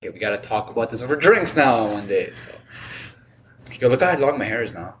okay, we gotta talk about this over drinks now one day. So, yo, look how long my hair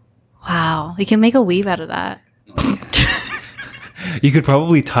is now. Wow. You can make a weave out of that. You could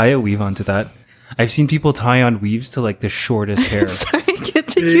probably tie a weave onto that. I've seen people tie on weaves to like the shortest hair. Sorry, I can't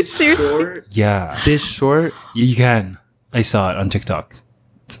take you seriously. Short? Yeah. This short? You can. I saw it on TikTok.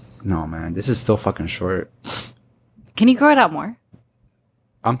 No, man. This is still fucking short. Can you grow it out more?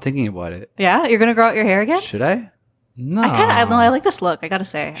 I'm thinking about it. Yeah? You're going to grow out your hair again? Should I? No. I like this look, I gotta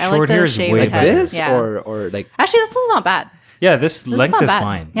say. I Short like hair the is shaved way head. better. This? Yeah. Or like... Actually, this is not bad. Yeah, this This length not is bad.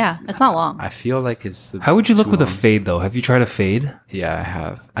 fine. Yeah, it's not long. I feel like it's... How would you look too with a long. fade though? Have you tried a fade? Yeah, I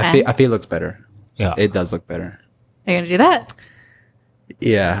have. And? I feel it looks better. Yeah. It does look better. Are you gonna do that?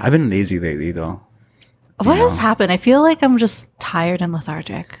 Yeah, I've been lazy lately though. What You has know. happened? I feel like I'm just tired and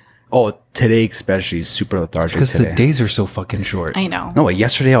lethargic. Oh, today especially is super lethargic Because today. the days are so fucking short. I know. No,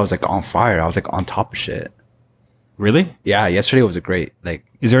 yesterday I was like on fire. I was like on top of shit. Really? Yeah, yesterday was a great like.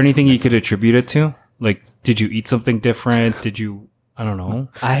 Is there anything you could attribute it to? Like, did you eat something different? Did you, I don't know.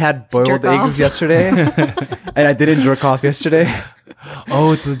 I had boiled Jerk eggs off. yesterday, and I didn't jerk off yesterday.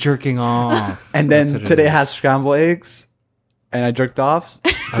 Oh, it's the jerking off. And That's then what it today is. has scrambled eggs, and I jerked off.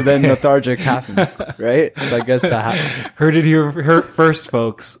 So then lethargic happened, right? So I guess that happened. Heard it here first,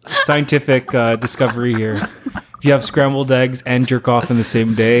 folks. Scientific discovery here. If you have scrambled eggs and jerk off in the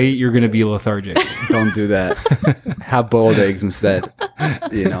same day, you're going to be lethargic. Don't do that. Have boiled eggs instead.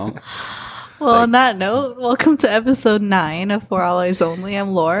 You know. Well, on that note, welcome to episode 9 of For All Eyes Only.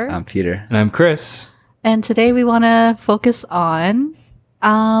 I'm Laura. I'm Peter. And I'm Chris. And today we want to focus on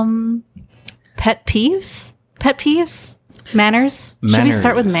pet peeves. Pet peeves? Manners? Should we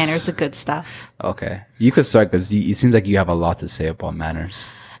start with Manners. manners, the good stuff? Okay, you could start because it seems like you have a lot to say about manners.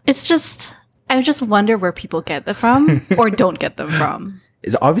 It's just, I just wonder where people get them from or don't get them from.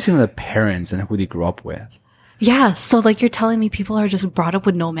 It's obviously from the parents and who they grew up with. Yeah, so like you're telling me people are just brought up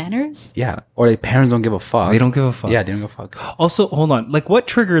with no manners? Yeah, or their parents don't give a fuck. They don't give a fuck. Yeah, they don't give a fuck. Also, hold on. Like, what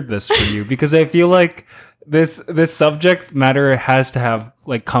triggered this for you? Because I feel like this subject matter has to have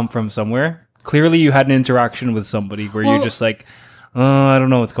like come from somewhere. Clearly, you had an interaction with somebody where Well- you're just like, oh, I don't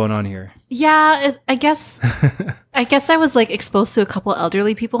know what's going on here. Yeah, I guess I was like exposed to a couple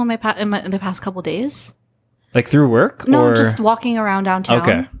elderly people in in the past couple days. Like through work? No, or? just walking around downtown.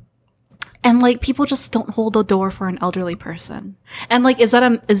 Okay. And like people just don't hold the door for an elderly person. And like is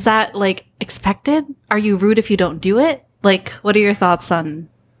that like expected? Are you rude if you don't do it? Like what are your thoughts on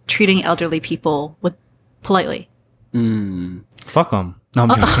treating elderly people with politely? Fuck them. No,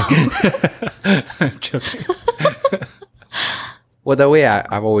 I'm joking. I'm joking. Well, the way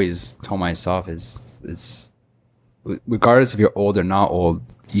I've always told myself is regardless if you're old or not old,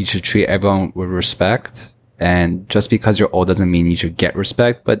 you should treat everyone with respect. And just because you're old doesn't mean you should get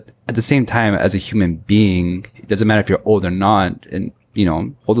respect. But at the same time, as a human being, it doesn't matter if you're old or not. And, you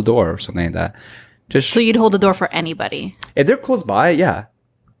know, hold the door or something like that. Just So you'd hold the door for anybody. if they're close by, yeah.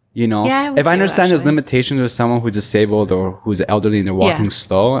 You know, Yeah, I would if I too, understand there's actually. limitations with someone who's disabled or who's elderly and they're walking Yeah.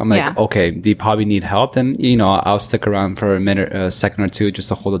 slow, I'm like, Yeah. okay, they probably need help. Then, you know, I'll stick around for a second or two just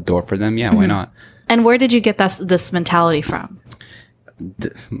to hold the door for them. Yeah, Mm-hmm. why not? And where did you get this mentality from?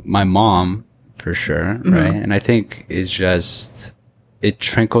 My mom, for sure, Mm-hmm. right? And I think it's just, it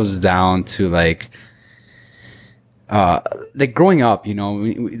trickles down to like growing up, you know,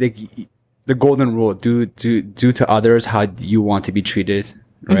 like the golden rule: do to others how you want to be treated,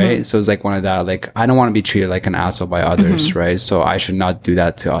 right? Mm-hmm. So it's like one of that. Like I don't want to be treated like an asshole by others, right? So I should not do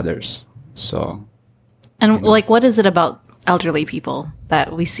that to others. So And like what is it about elderly people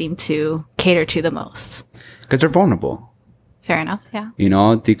that we seem to cater to the most? because they're vulnerable. Fair enough, yeah. You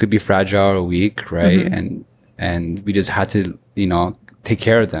know, they could be fragile or weak, right? And we just had to, you know, take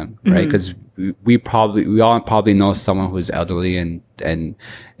care of them, right? Because we all probably know someone who's elderly and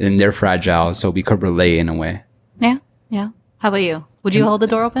they're fragile, so we could relate in a way. Yeah, yeah. How about you? Would you hold the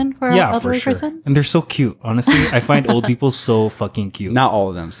door open for an Yeah, for elderly sure. person? And they're so cute. Honestly, I find old people so fucking cute. Not all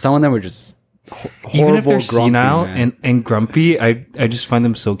of them. Some of them were just horrible, Even if they're grumpy, senile man. and grumpy, I just find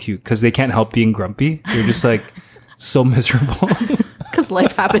them so cute because they can't help being grumpy. They're just like so miserable. Because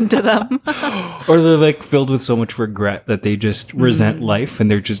life happened to them. Or they're like filled with so much regret that they just resent life and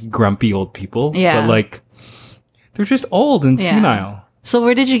they're just grumpy old people. Yeah. But like, they're just old and Yeah. senile. So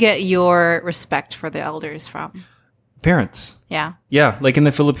where did you get your respect for the elders from? Parents. Yeah. Yeah, like in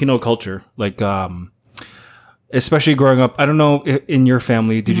the Filipino culture, like especially growing up. I don't know in your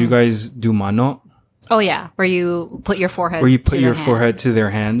family, did you guys do mano, Oh yeah, where you put your forehead. where you put to your their hand. forehead to their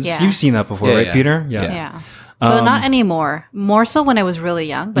hands? Yeah. You've seen that before, Yeah, right, yeah. Peter? Yeah. But not anymore. More so when I was really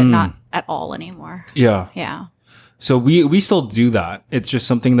young, but not at all anymore. Yeah. Yeah. So we still do that. It's just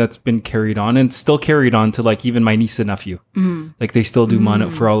something that's been carried on and still carried on to like even my niece and nephew. Like they still do mano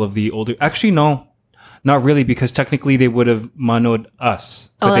for all of the older. Actually, no, not really, because technically they would have manoed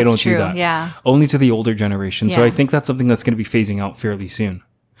us, but they don't true. do that. Yeah. Only to the older generation. So Yeah. I think that's something that's going to be phasing out fairly soon.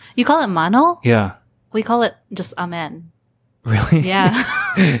 You call it mano? Yeah. We call it just amen. Really? Yeah.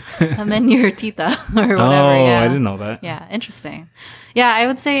 Amen your tita or whatever. Oh, yeah. I didn't know that. Yeah, interesting. Yeah, I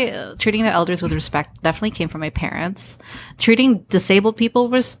would say treating the elders with respect definitely came from my parents. Treating disabled people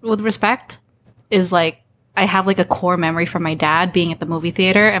with respect is like, I have like a core memory from my dad being at the movie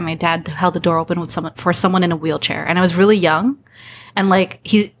theater, and my dad held the door open with someone in a wheelchair, and I was really young, and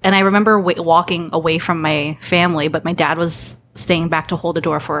I remember walking away from my family, but my dad was staying back to hold the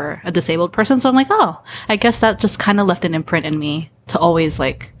door for a disabled person. So I'm like, oh, I guess that just kind of left an imprint in me to always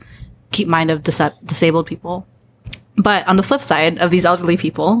like keep mind of disabled people. But on the flip side of these elderly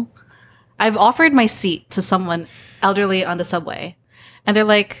people, I've offered my seat to someone elderly on the subway, and they're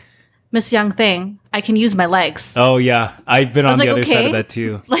like, Miss Young Thing, I can use my legs. Oh yeah, I've been on was the like, other side okay. of that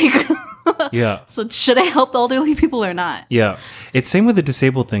too. Like, Yeah. so should I help elderly people or not? Yeah. It's same with the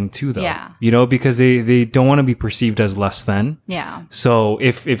disabled thing too, though. Yeah. You know, because they don't want to be perceived as less than. Yeah. So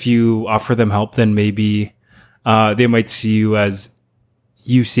if you offer them help, then maybe they might see you as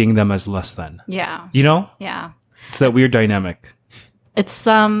you seeing them as less than. Yeah. You know? Yeah. It's that weird dynamic. It's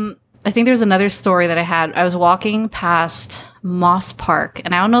I think there's another story that I had. I was walking past Moss Park,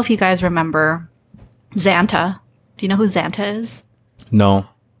 and I don't know if you guys remember Xanta. Do you know who Xanta is? No.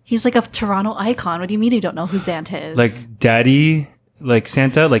 He's like a Toronto icon. What do you mean you don't know who Xanta is? Like daddy, like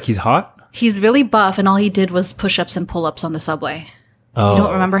Santa, like he's hot? He's really buff, and all he did was push-ups and pull-ups on the subway. Oh. You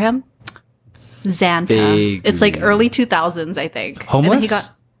don't remember him? Xanta. Vaguely. It's like early 2000s, I think. Homeless? And then he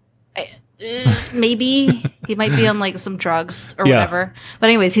got maybe he might be on like some drugs or Yeah. whatever. But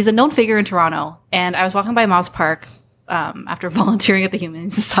anyways, he's a known figure in Toronto, and I was walking by Moss Park after volunteering at the Humane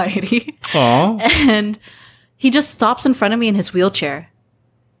Society, Oh. and he just stops in front of me in his wheelchair,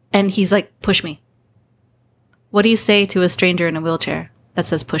 and he's like, "Push me." What do you say to a stranger in a wheelchair that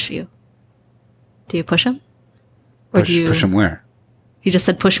says "push you"? Do you push him, or do you Push him where? He just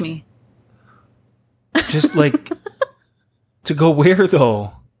said, "Push me." Just like to go where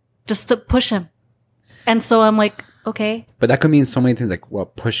though? Just to push him. And so I'm like, okay. But that could mean so many things, like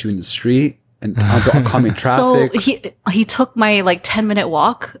what, push you in the street and onto oncoming So traffic. he took my like 10-minute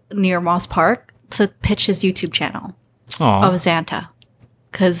walk near Moss Park to pitch his YouTube channel Oh. of Xanta,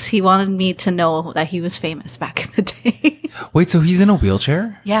 because he wanted me to know that he was famous back in the day. Wait, so he's in a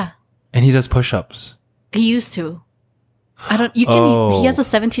wheelchair Yeah, and he does push-ups. he used to. I don't. You can. Oh. He has a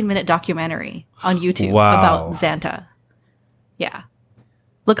 17-minute documentary on YouTube Wow. about Xanta. Yeah,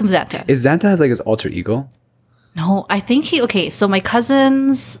 look him Xanta. Is Xanta has like his alter ego? No, I think okay, so my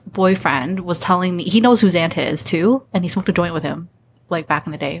cousin's boyfriend was telling me, he knows who Xanta is too, and he smoked a joint with him, like back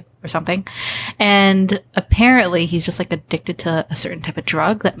in the day or something. And apparently he's just like addicted to a certain type of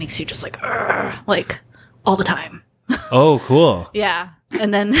drug that makes you just like, "Argh," like all the time. Oh, cool. Yeah.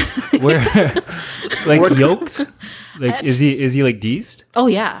 And then, Where like yoked? Like is he like deezed? oh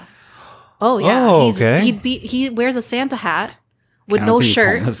yeah. Oh yeah. Oh, okay. He wears a Santa hat with I don't no think he's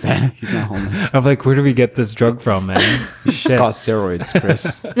shirt. homeless then. He's not homeless. I'm like, where do we get this drug from, man? He's Shit. got steroids,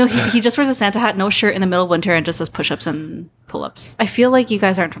 Chris. No, he just wears a Santa hat, no shirt in the middle of winter, and just does push-ups and pull-ups. I feel like you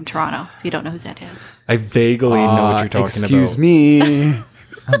guys aren't from Toronto if you don't know who Santa is. I vaguely know what you're talking excuse about. me.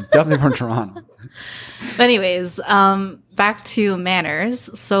 I'm definitely from Toronto. But anyways, back to manners.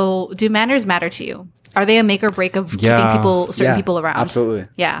 So, do manners matter to you? Are they a make or break of keeping certain Yeah, people around? Absolutely.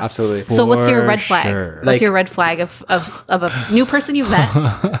 Yeah. Absolutely. So, what's your For red flag? sure. What's Like- your red flag of a new person you've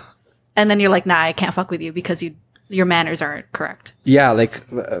met, and then you're like, nah, I can't fuck with you because your manners aren't correct. Yeah, like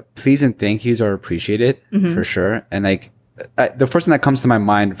please and thank yous are appreciated for sure. And like the first thing that comes to my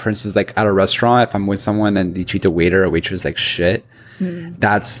mind, for instance, like at a restaurant, if I'm with someone and they treat the waiter or waitress like shit,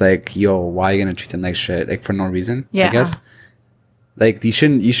 that's like, yo, why are you gonna treat them like shit? Like for no reason, Yeah. I guess. Like you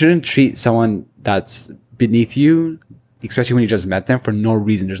shouldn't treat someone that's beneath you, especially when you just met them, for no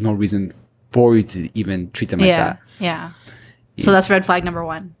reason. There's no reason for you to even treat them like yeah. that. Yeah. So that's red flag number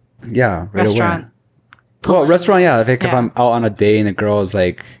one. Yeah, right Restaurant. away. Well, restaurant, yeah. Like if Yeah. I'm out on a date and a girl is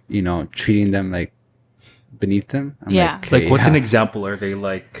like, you know, treating them like beneath them, I'm Yeah. like, Like, okay, what's an yeah. example? Are they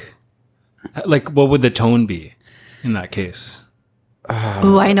like what would the tone be in that case?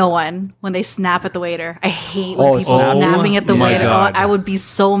 Ooh, I know one. When they snap at the waiter. I hate when Oh, people snap. snapping at the my waiter. God. Oh, I would be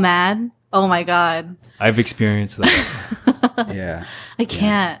so mad. Oh my God. I've experienced that. Yeah. I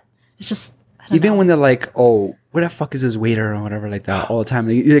can't. It's just, I don't Even know. when they're like, oh, where the fuck is this waiter or whatever like that all the time.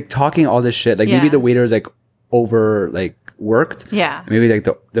 Like, you're like talking all this shit. Like maybe Yeah. the waiter is like over like overworked. Yeah. Maybe like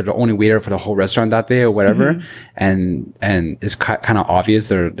they're the only waiter for the whole restaurant that day or whatever. Mm-hmm. And it's kind of obvious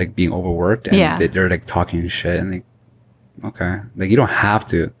they're like being overworked and Yeah. they're like talking shit and like, okay, like you don't have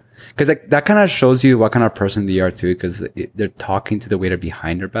to. Because like that kind of shows you what kind of person they are too. Because they're talking to the waiter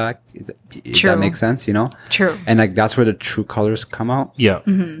behind their back. If True. that makes sense, you know. True. And like that's where the true colors come out. Yeah.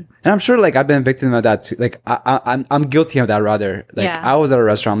 And I'm sure like I've been a victim of that too. Like I'm guilty of that rather. Like Yeah. I was at a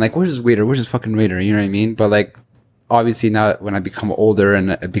restaurant. I'm like, where's this waiter? Where's this fucking waiter? You know what I mean? But like obviously now when I become older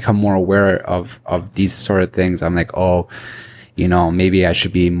and I become more aware of these sort of things, I'm like, oh, you know, maybe I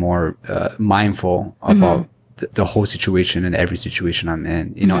should be more mindful about the whole situation and every situation I'm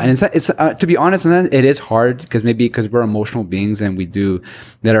in, you know. And it's to be honest, and then it is hard because we're emotional beings and we do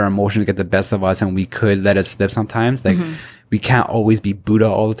let our emotions get the best of us and we could let it slip sometimes. Like we can't always be Buddha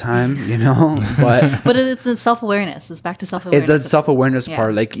all the time, you know. But it's in self-awareness. It's back to it's self-awareness. that self-awareness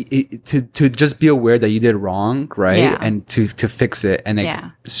part, like to just be aware that you did wrong, right? Yeah. And to fix it and like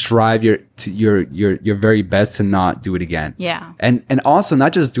Yeah. strive your very best to not do it again. Yeah. And also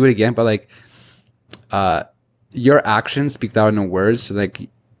not just do it again, but like your actions speak louder than words. So like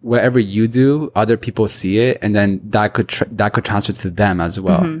whatever you do, other people see it, and then that could transfer to them as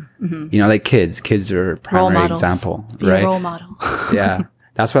well. You know, like kids are a primary models. example, Be a right? role model. Yeah,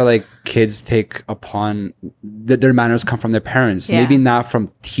 that's why like kids take upon their manners come from their parents. Yeah. Maybe not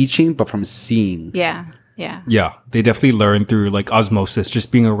from teaching, but from seeing. Yeah. Yeah. Yeah. They definitely learn through like osmosis,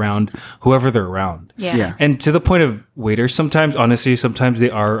 just being around whoever they're around. Yeah. Yeah. And to the point of waiters, sometimes they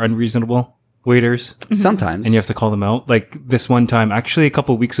are unreasonable waiters. Sometimes, And you have to call them out. Like this one time, actually a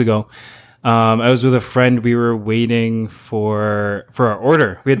couple of weeks ago, I was with a friend. We were waiting for our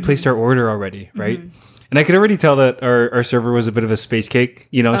order. We had placed our order already, right? And I could already tell that our server was a bit of a space cake.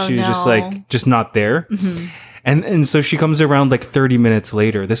 You know, Oh, she was just no. like, just not there. And so she comes around like 30 minutes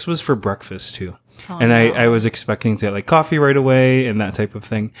later. This was for breakfast too. And I was expecting to get like coffee right away and that type of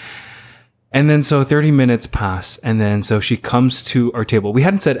thing. And then so 30 minutes pass. And then so she comes to our table. We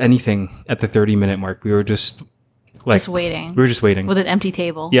hadn't said anything at the 30-minute mark. We were just like, Just waiting. we were just waiting. With an empty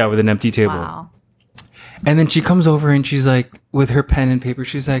table. Yeah, with an empty table. Wow. And then she comes over and she's like, with her pen and paper,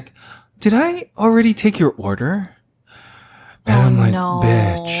 she's like, did I already take your order? And I'm like, no.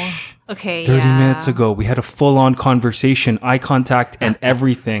 bitch. Okay. 30 yeah. minutes ago, we had a full-on conversation, eye contact and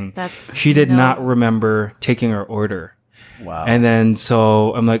everything. She did not remember taking our order. wow. And then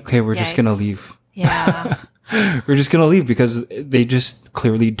so I'm like, okay, we're just going to Yikes. leave. Yeah. We're just going to leave because they just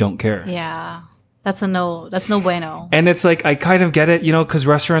clearly don't care. Yeah. That's no bueno. And it's like, I kind of get it, you know, because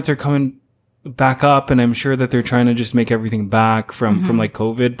restaurants are coming back up and I'm sure that they're trying to just make everything back from like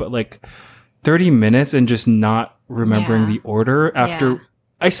COVID, but like 30 minutes and just not remembering Yeah. the order after Yeah.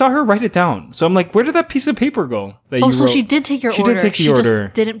 I saw her write it down. So I'm like, where did that piece of paper go? That Oh, you so wrote? she did take your She order. did take the she order.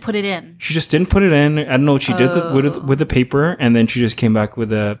 just didn't put it in. She just didn't put it in. I don't know what she did with the paper, and then she just came back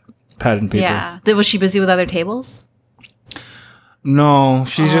with a pad and paper. Yeah. Was she busy with other tables? No,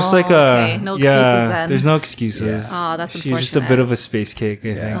 she's just like okay. No excuses then. There's no excuses. Oh, that's She's just a unfortunate. bit of a space cake, I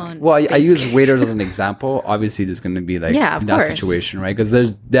think. Yeah. Oh, Well, I space use cake. waiters as an example. Obviously, there's going to be like Yeah, of in that course. situation, right? Because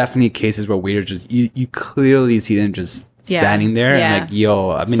there's definitely cases where waiters just you clearly see them just Yeah. standing there Yeah. and like, yo,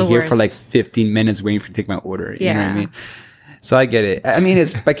 I've been the here for worst. like 15 minutes waiting for you to take my order. You know what I Yeah. mean? So I get it. I mean,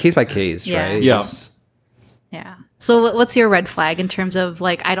 it's by case, Yeah. right? Yeah. It's- Yeah. So what's your red flag in terms of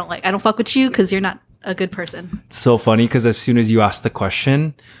like I don't fuck with you because you're not a good person? It's so funny because as soon as you asked the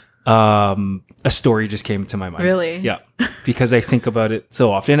question, a story just came to my mind. Really? Yeah. Because I think about it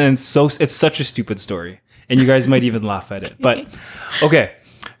so often and it's such a stupid story. And you guys might even laugh at it. But okay.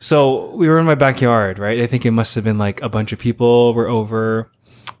 So we were in my backyard, right? I think it must have been like a bunch of people were over.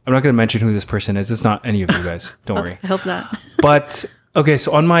 I'm not going to mention who this person is. It's not any of you guys. Don't worry. I hope not. But okay,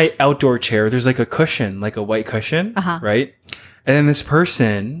 so on my outdoor chair, there's like a cushion, like a white cushion, right? And then this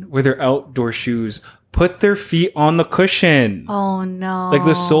person with their outdoor shoes put their feet on the cushion. Oh no. Like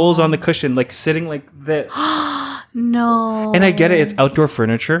the soles on the cushion, like sitting like this. No. And I get it, it's outdoor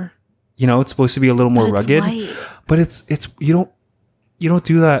furniture. You know, it's supposed to be a little more But it's rugged. white. But it's you don't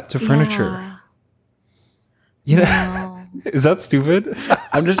do that to furniture. Yeah. You know, No. is that stupid?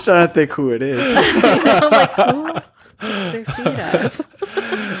 I'm just trying to think who it is. I'm like, who puts their feet up?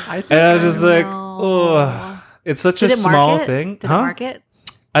 And I was just like, No. oh, it's such Did a it mark small it? thing. Did it mark it?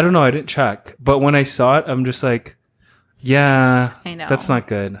 I don't know. I didn't check. But when I saw it, I'm just like, yeah, I know. that's not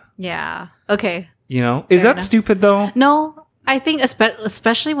good. Yeah. Okay. You know, is Fair that enough. stupid though? No, I think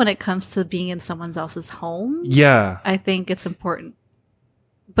especially when it comes to being in someone else's home, Yeah. I think it's important.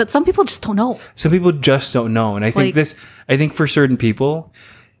 But some people just don't know. Some people just don't know. And I think Like- I think for certain people,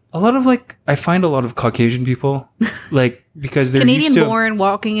 A lot of I find a lot of Caucasian people because they're Canadian used to born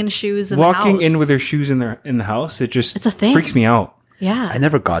walking in shoes in walking the house. in with their shoes in the house. It's a thing. Freaks me out. Yeah. I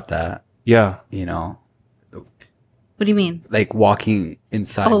never got that. Yeah. You know, What do you mean? like walking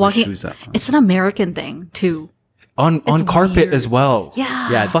inside with shoes on. It's an American thing too. On carpet weird. as well.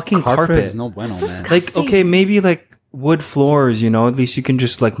 Yeah. Yeah. Fucking carpet. is no bueno, It's man. disgusting. Okay, maybe wood floors, at least you can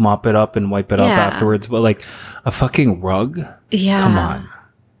just mop it up and wipe it up Yeah. afterwards. But a fucking rug? Yeah. Come on.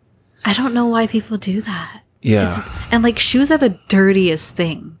 I don't know why people do that. Yeah. And shoes are the dirtiest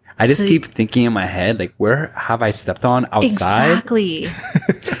thing. I just So- keep thinking in my head, where have I stepped on outside? Exactly.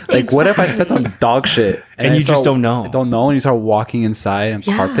 What if I stepped on dog shit And I you just don't know? I don't know, and you start walking inside and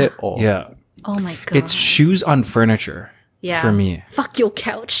Yeah. carpet. Oh, Yeah. Oh my god. It's shoes on furniture for me. Fuck your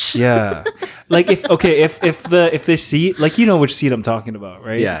couch. Yeah. if the seat, you know which seat I'm talking about,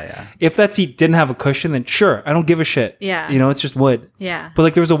 right? yeah. If that seat didn't have a cushion, then sure, I don't give a shit. Yeah. It's just wood. Yeah.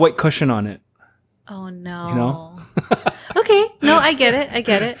 But there was a white cushion on it. Oh no. You know? Okay. No, I get it. I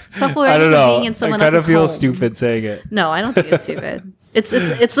Self-awareness don't of know. being in someone I kind else's of feel home. stupid saying it. No, I don't think it's stupid. It's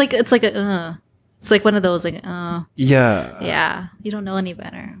like one of those Yeah. yeah. You don't know any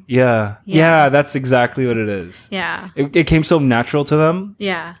better. Yeah. Yeah. Yeah, that's exactly what it is. Yeah. It came so natural to them.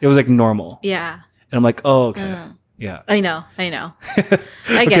 Yeah. It was normal. Yeah. And I'm like, oh, okay. Yeah. I know. I get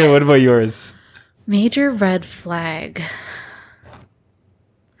Okay, it. what about yours? Major red flag.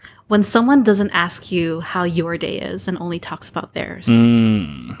 When someone doesn't ask you how your day is and only talks about theirs.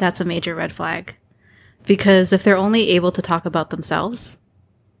 That's a major red flag. Because if they're only able to talk about themselves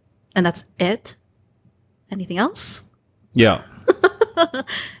and that's it, anything else? Yeah.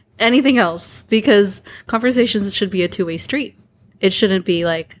 Anything else? Because conversations should be a two-way street. It shouldn't be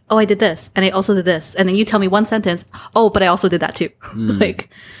like, oh, I did this and I also did this. And then you tell me one sentence, oh, but I also did that too.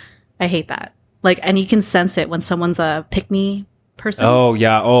 I hate that. And you can sense it when someone's a pick-me person. Oh,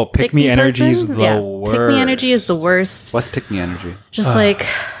 yeah. Oh, pick me energy is person. the worst. Pick-me energy is the worst. What's pick me energy? Just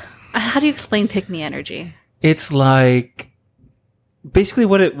how do you explain pick-me energy? It's basically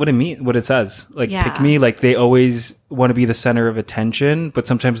what it says. Yeah. Pick me, they always want to be the center of attention, but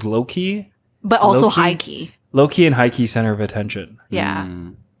sometimes low key. But also Low-key. high-key. Low key and high key center of attention. Yeah.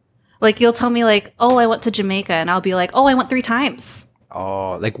 You'll tell me oh, I went to Jamaica, and I'll be like, oh, I went 3 times.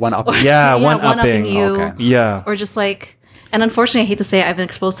 Oh, one up. Yeah, Yeah, one-upping. one-upping you. Okay. Yeah. Or just and unfortunately, I hate to say it, I've been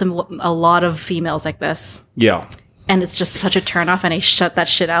exposed to a lot of females like this. Yeah. And it's just such a turnoff, and I shut that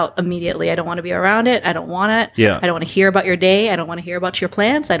shit out immediately. I don't want to be around it. I don't want it. Yeah. I don't want to hear about your day. I don't want to hear about your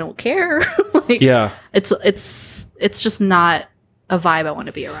plans. I don't care. Yeah. It's just not a vibe I want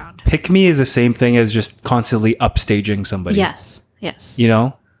to be around. Pick me is the same thing as just constantly upstaging somebody. Yes. Yes.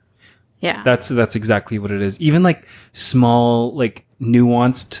 Yeah. That's That's exactly what it is. Even small,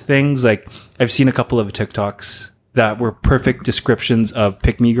 nuanced things. I've seen a couple of TikToks that were perfect descriptions of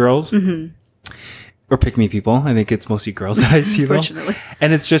pick me girls. Or pick me people. I think it's mostly girls that I see though. Unfortunately.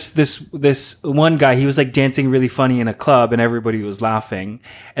 And it's just this one guy, he was dancing really funny in a club and everybody was laughing.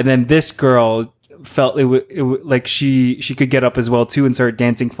 And then this girl felt she could get up as well too and start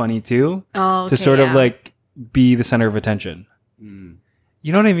dancing funny too. Oh, to sort of be the center of attention.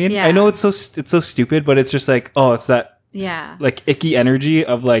 You know what I mean? Yeah. I know it's so stupid, but it's just it's that Yeah. icky energy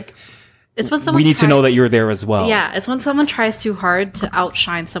of It's when someone we need to know that you're there as well. Yeah, it's when someone tries too hard to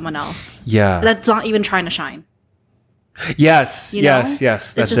outshine someone else. Yeah. That's not even trying to shine. Yes. You know?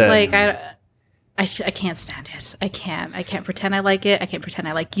 Yes. That's It's just it. I can't stand it. I can't pretend I like it. I can't pretend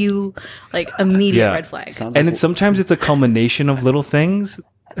I like you. Immediate Yeah. red flag. Sounds And sometimes it's a culmination of little things.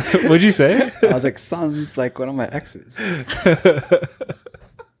 What'd you say? I was like, sounds like one of my exes. Sounds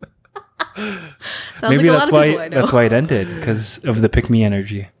Maybe like a lot of people I know. that's why it ended, because of the pick me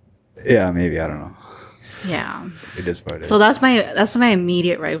energy. Yeah, maybe, I don't know. Yeah. It is what it is. So that's my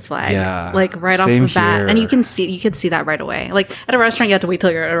immediate red flag. Yeah. Right off Same the bat. here. And you can see that right away. At a restaurant, you have to wait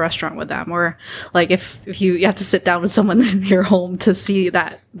till you're at a restaurant with them. Or if you have to sit down with someone in your home to see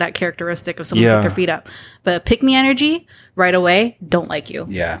that characteristic of someone with their feet up. But pick me energy right away, don't like you.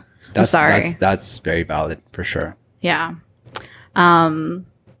 Yeah. sorry. That's very valid for sure. Yeah.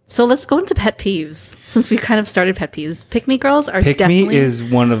 So let's go into pet peeves, since we kind of started pet peeves. Pick me girls are Pick definitely me is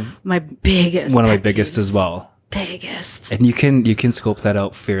one of my biggest my pet biggest peeves. as well. Biggest. And you can scope that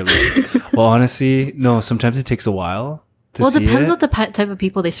out fairly. Well, honestly, no, sometimes it takes a while to Well, it see depends it. what the type of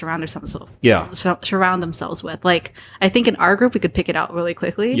people they surround themselves with. Yeah. Surround themselves with. I think in our group we could pick it out really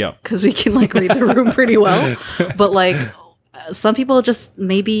quickly. Yeah. Because we can read the room pretty well. But some people just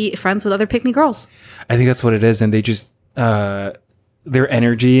may be friends with other pick me girls. I think that's what it is, and they just their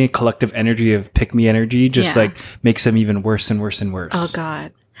energy, collective energy of pick me energy, just Yeah. makes them even worse and worse and worse. Oh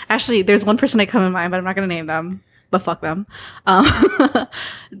God. Actually, there's one person I come in mind, but I'm not going to name them. but fuck them. I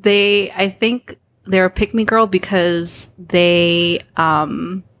think they're a pick-me girl because they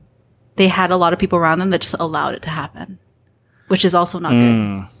had a lot of people around them that just allowed it to happen, which is also not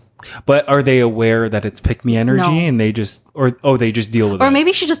good. But are they aware that it's pick me energy No. and they just they just deal with it? Or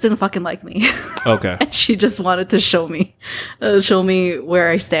maybe she just didn't fucking like me. Okay. And she just wanted to show me where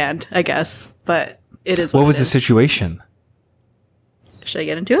I stand, I guess. But it is What what was it the is. situation? Should I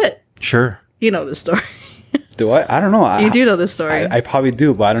get into it? Sure. You know this story. Do I? I don't know. You do know this story. I probably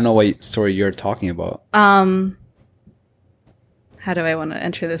do, but I don't know what story you're talking about. How do I want to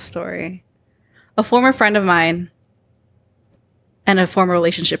enter this story? A former friend of mine and a former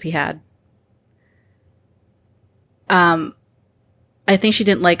relationship he had. I think she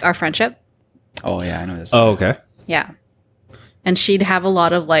didn't like our friendship. Oh yeah, I know this. Oh, okay. Yeah. And she'd have a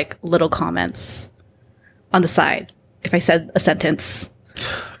lot of like little comments on the side if I said a sentence.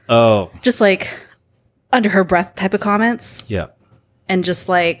 Oh, Just like under her breath type of comments. yeah. And just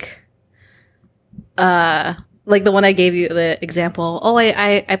like the one I gave you the example. Oh,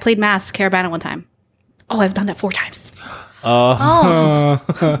 I played Mass Caravana one time. Oh, I've done that 4 times.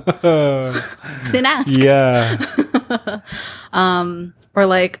 Didn't ask. Yeah. Or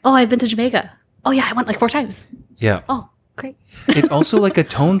like, oh, I've been to Jamaica. Oh yeah, I went like 4 times. Yeah. Oh, great. It's also like a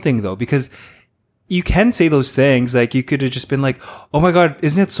tone thing though, because you can say those things. Like you could have just been like, oh my God,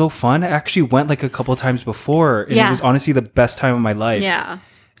 isn't it so fun? I actually went like a couple times before and Yeah. it was honestly the best time of my life. Yeah.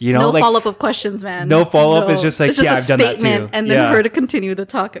 You know, No like follow-up questions, man. no follow-up is just like, It's just yeah, a I've done that statement, too. and then Yeah. her to continue the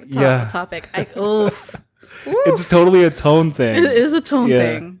topic. Yeah. It's totally a tone thing. It is a tone Yeah.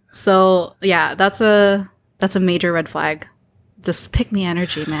 thing. So yeah, that's a major red flag. Just pick me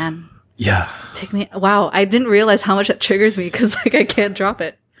energy, man. Yeah. Pick me. Wow, I didn't realize how much that triggers me because like I can't drop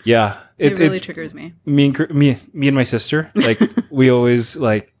it. Yeah. It really triggers me. me and my sister, like we always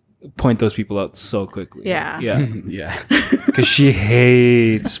like point those people out so quickly. Yeah. Yeah. Yeah. Because she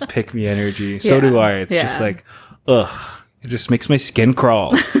hates pick me energy. So Yeah. do I. It's Yeah. just like, ugh. It just makes my skin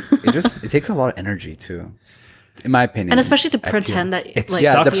crawl. It takes a lot of energy too, in my opinion. And especially to I pretend that It like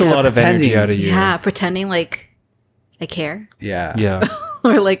sucks the a lot of energy pretending. out of you. yeah, pretending like I care feel. Yeah. Yeah.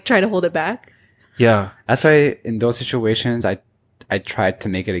 or like try to hold it back. Yeah. That's why in those situations, I try to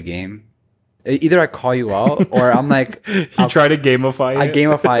make it a game. Either I call you out or I'm like, You try to gamify I it.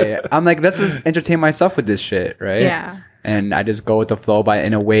 gamify it. I'm like, let's just entertain myself with this shit, right? Yeah. And I just go with the flow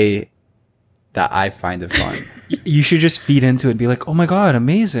in a way that I find it fun. You should just feed into it and be like, oh my God,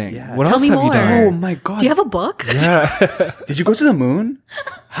 amazing. Yeah. What Tell else me have more. you Oh done? my god! Do you have a book? Yeah. Did you go to the moon?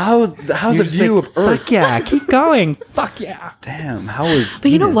 How's You're the just view like, of Earth? Fuck yeah, keep going. Fuck yeah. Damn, how is?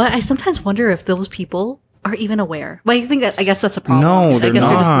 But you know Venus? what? I sometimes wonder if those people are even aware. But I guess that's a problem. No, I they're guess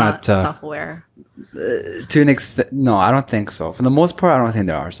they're just not not. self-aware To an extent, no, I don't think so. For the most part, I don't think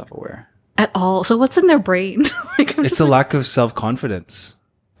they are self-aware. at all. So what's in their brain? Like, I'm It's just a lack of self-confidence.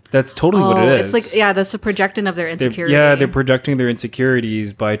 That's totally what it is. It's like that's a projection of their insecurity. They're projecting their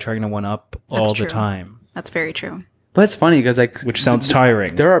insecurities by trying to one up all true. the time, That's very true. But it's funny because like, which sounds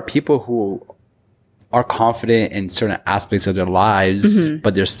tiring. there are people who are confident in certain aspects of their lives, Mm-hmm.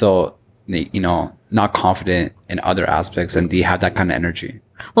 but they're still, not confident in other aspects, and they have that kind of energy.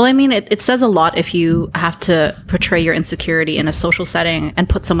 Well, I mean, it says a lot if you have to portray your insecurity in a social setting and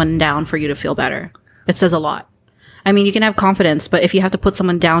put someone down for you to feel better. It says a lot. I mean, you can have confidence, but if you have to put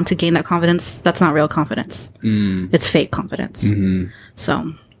someone down to gain that confidence, that's not real confidence. It's fake confidence.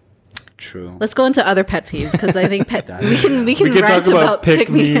 So True. let's go into other pet peeves because I think we can we can rant talk about pick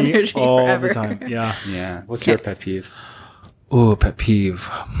me energy all forever. the time. Yeah. Yeah. What's your pet peeve? Oh, pet peeve.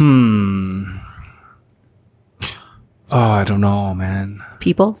 Oh, I don't know, man.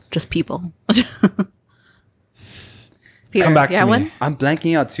 People, just people. Peter, Come back to you have me. one? I'm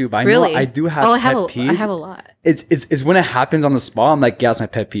blanking out too, but I Really? know I do have Oh, pet I peeves. have a lot. It's when it happens on the spot. I'm like, yeah, it's my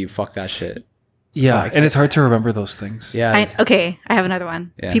pet peeve. Fuck that shit. Yeah, and it's hard to remember those things. Yeah. I have another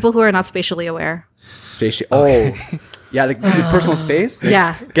one. Yeah. People who are not spatially aware. Spatial. Oh, yeah, like the personal space. Like,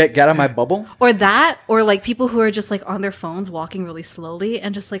 Yeah. Get out of my bubble. Or that, or like people who are just like on their phones walking really slowly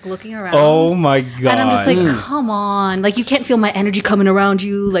and just like looking around. Oh my God. And I'm just like, come on. Like you can't feel my energy coming around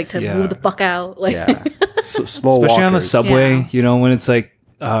you, like to Yeah. move the fuck out. Like Yeah. Slow especially on the walkers. subway, Yeah. when it's like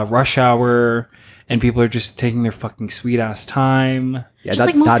rush hour and people are just taking their fucking sweet ass time. Yeah, just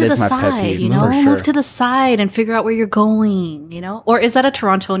like move to the is my pet side, peeve, for sure. Move to the side and figure out where you're going, Or is that a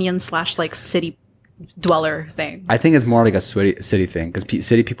Torontonian / like city dweller thing? I think it's more like a city thing because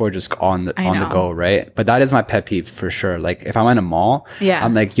city people are just on the I know. go, right? But that is my pet peeve for sure. Like if I'm in a mall, Yeah.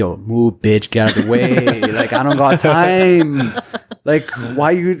 I'm like, yo, move, bitch, get out of the way. Like I don't got time. Like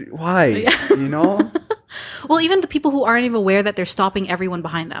why? You know? Well, even the people who aren't even aware that they're stopping everyone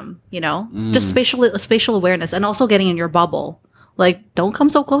behind them, you know? Just spatial awareness and also getting in your bubble. Like, don't come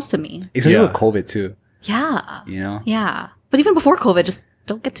so close to me. Especially Yeah. with COVID too. Yeah. You know? Yeah. But even before COVID, just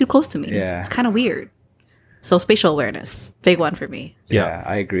don't get too close to me. Yeah. It's kind of weird. So spatial awareness, big one for me. Yeah,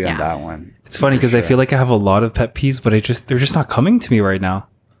 I agree on Yeah. that one. It's funny because I feel like I have a lot of pet peeves, but they're just not coming to me right now.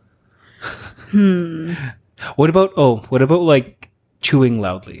 What about like chewing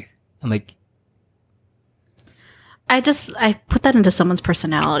loudly and like I put that into someone's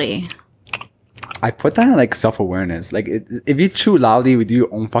personality. I put that in like self-awareness. Like if you chew loudly, we do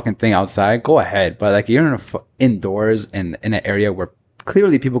your own fucking thing outside, go ahead. But like you're indoors in an area where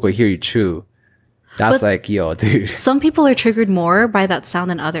clearly people could hear you chew. That's But- like, yo, dude. Some people are triggered more by that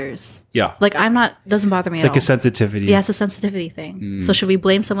sound than others. yeah, Like doesn't bother me it's at like all. a sensitivity. Yeah, it's a sensitivity thing. So should we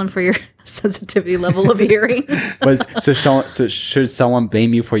blame someone for your sensitivity level of hearing? But so should someone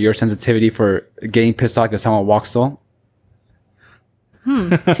blame you for your sensitivity for getting pissed off if someone walks slow?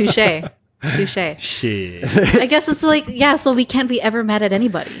 Touche. Shit. I guess it's like, yeah, so we can't be ever mad at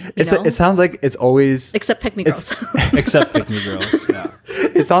anybody. You know? It sounds like it's always. Except pick me girls. Except pick me girls. Yeah.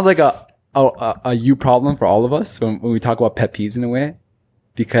 It sounds like a you problem for all of us when we talk about pet peeves in a way,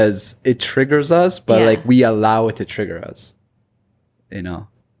 because it triggers us, but Yeah. like we allow it to trigger us. You know,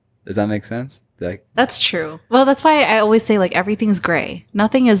 does that make sense? Like, That's true. Well, that's why I always say like everything's gray.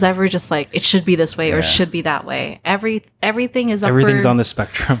 Nothing is ever just like it should be this way or it Yeah. should be that way. Everything is up Everything's for on the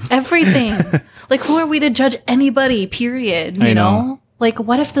spectrum. everything. Like who are we to judge anybody? Period. You I know. know? Like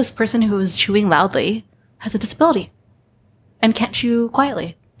what if this person who is chewing loudly has a disability and can't chew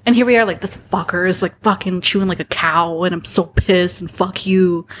quietly? And here we are, like this fucker is like fucking chewing like a cow, and I'm so pissed and fuck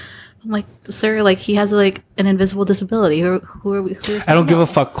you. I'm like, sir, like he has like an invisible disability. Who are we? Who is I don't give a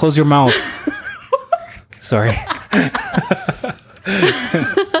fuck. Close your mouth. Sorry.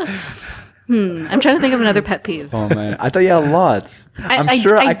 I'm trying to think of another pet peeve. oh man, I thought you had lots. I'm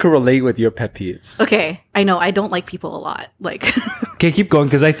sure I could relate with your pet peeves. Okay, I know I don't like people a lot. Like, Okay, keep going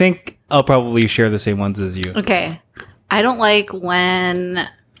because I think I'll probably share the same ones as you. okay, I don't like when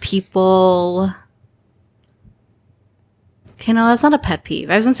people. Okay, no, that's not a pet peeve.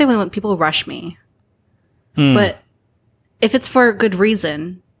 I was gonna say when people rush me, but if it's for a good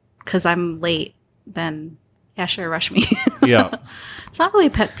reason, because I'm late, then yeah, sure, rush me. Yeah. It's not really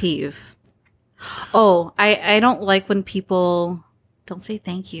a pet peeve. Oh, I don't like when people don't say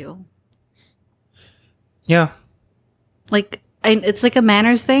thank you. Yeah. Like it's like a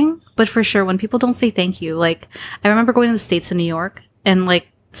manners thing, but for sure when people don't say thank you, like I remember going to the States in New York and like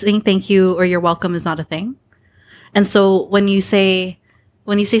saying thank you or you're welcome is not a thing. And so when you say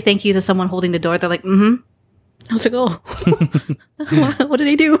thank you to someone holding the door, they're like, I was like, oh, what did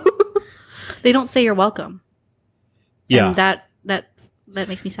they do? They don't say you're welcome. Yeah. And that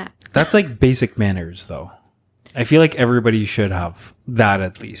makes me sad. That's like basic manners, though. I feel like everybody should have that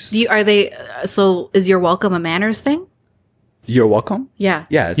at least. So is your welcome a manners thing? You're welcome. Yeah.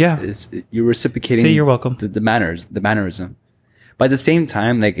 Yeah, Yeah. It's you're reciprocating. Say you're welcome. The mannerism. But at the same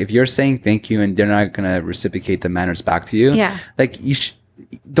time, like if you're saying thank you and they're not gonna reciprocate the manners back to you, Yeah. like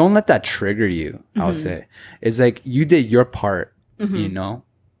don't let that trigger you. I'll say it's like you did your part. You know,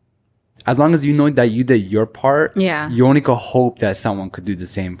 as long as you know that you did your part, Yeah. you only could hope that someone could do the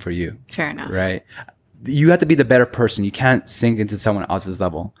same for you. Fair enough. Right? You have to be the better person. You can't sink into someone else's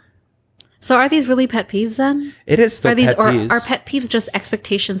level. So are these really pet peeves then? It is still Are these pet peeves. are pet peeves just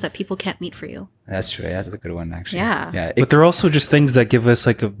expectations that people can't meet for you? That's true. Yeah, that's a good one actually. Yeah. Yeah. But they're also just things that give us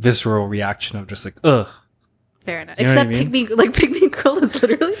like a visceral reaction of just like, ugh. Fair enough. You know what I Except mean? pick me girl is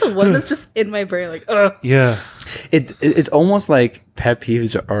literally the one that's just in my brain, like, ugh. Yeah. It's almost like pet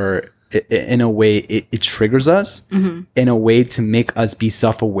peeves are in a way it triggers us in a way to make us be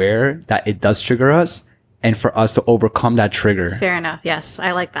self-aware that it does trigger us and for us to overcome that trigger. Fair enough. Yes,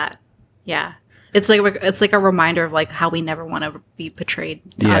 I like that. Yeah, it's like a reminder of like how we never want to be portrayed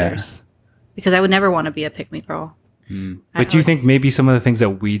to Yeah. others, because I would never want to be a pick me girl. But do you think maybe some of the things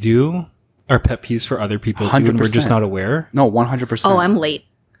that we do are pet peeves for other people too, and we're just 100%. not aware? No, 100%. Oh, I'm late.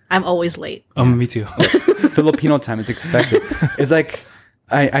 I'm always late. Me too. Filipino time is expected. It's like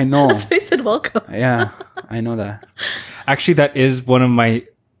I know. That's why I said welcome. Yeah, I know that. Actually, that is one of my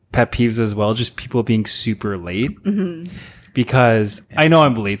pet peeves as well. Just people being super late. Because I know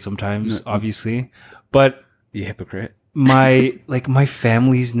I'm late sometimes, obviously, but You hypocrite. my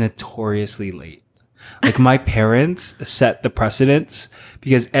family's notoriously late. Like my parents set the precedence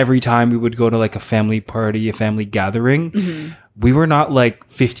because every time we would go to like a family party, a family gathering, we were not like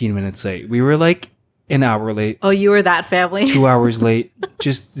 15 minutes late. We were like an hour late. Oh, you were that family. 2 hours late,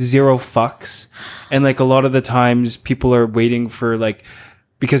 just zero fucks. And like a lot of the times people are waiting for like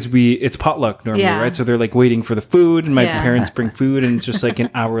because it's potluck normally, Yeah. right? So they're like waiting for the food, and my Yeah. parents bring food, and it's just like an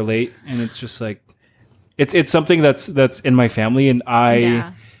hour late, and it's just like it's something that's in my family, and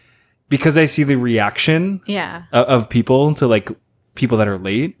Yeah. because I see the reaction Yeah. of people to like people that are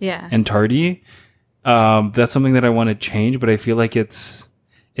late Yeah. and tardy. That's something that I want to change, but I feel like it's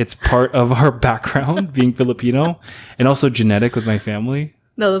part of our background being Filipino, and also genetic with my family.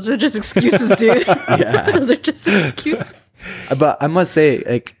 No, those are just excuses, dude. Yeah. Those are just excuses. But I must say,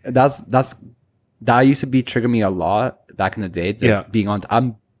 like that used to be trigger me a lot back in the day. Yeah. Being on,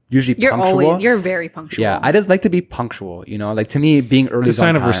 I'm usually You're punctual. you're very punctual. Yeah, I just like to be punctual. You know, like to me, being early It's a is on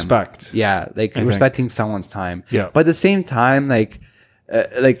sign of time. respect. Yeah, like think. respecting someone's time. Yeah. but at the same time, like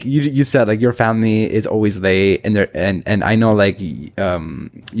you said, like your family is always late, and I know like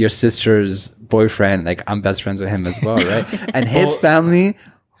your sister's boyfriend, like I'm best friends with him as well, right? And his family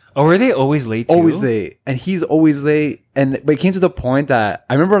Oh, are they always late too? always late, and he's always late. And but it came to the point that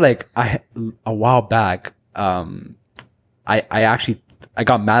I remember, like a while back, I actually I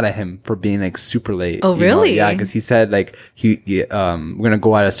got mad at him for being like super late. Oh, you know? really? Yeah, because he said like he we're gonna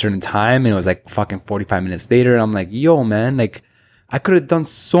go at a certain time, and it was like fucking 45 minutes later. And I'm like, yo, man, like I could have done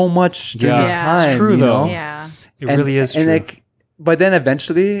so much during Yeah, this Yeah. time. it's true, you though. know? Yeah. It really is true. And like, but then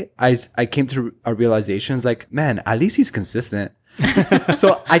eventually, I came to a realization. It's like, man, at least he's consistent.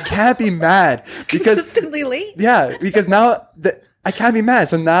 So I can't be mad because Consistently late. yeah, because now I can't be mad.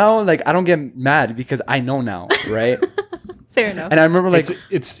 So now, like, I don't get mad because I know now, right? Fair enough. And I remember, like,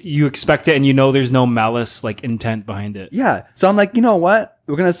 it's you expect it, and you know there's no malice like intent behind it. yeah. So I'm like, you know what?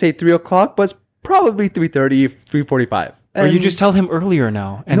 We're gonna say 3:00, but it's probably 3:30, 3:45. Or you just tell him earlier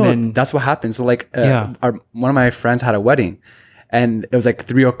now, and no, then that's what happened. So like, Yeah. one of my friends had a wedding, and it was like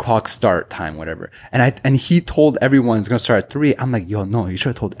 3:00 start time, whatever. And he told everyone it's gonna start at 3. I'm like, yo, no, you should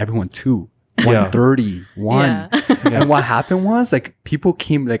have told everyone 2. Yeah. 1:30, 1. Yeah. And what happened was like people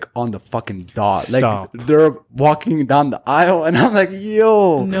came like on the fucking dot. Stop. Like they're walking down the aisle, and I'm like,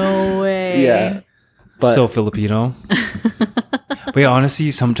 yo, No way. yeah. But so Filipino. But yeah,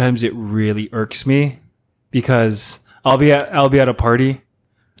 honestly, sometimes it really irks me because I'll be at a party,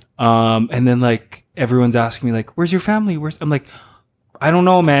 and then like everyone's asking me like, "Where's your family?" I'm like, I don't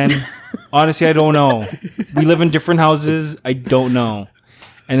know, man. Honestly, I don't know. We live in different houses. I don't know.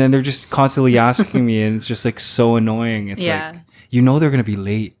 And then they're just constantly asking me, and it's just like so annoying. It's Yeah. like, you know, they're gonna be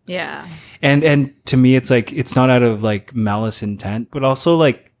late. Yeah. And to me, it's like it's not out of like malice intent, but also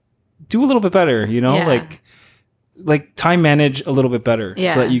like do a little bit better. You know, Yeah. like time manage a little bit better,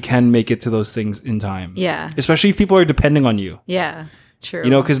 Yeah. so that you can make it to those things in time. Yeah. Especially if people are depending on you. Yeah. True.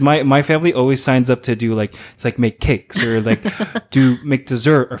 You know, because my family always signs up to do like make cakes or like make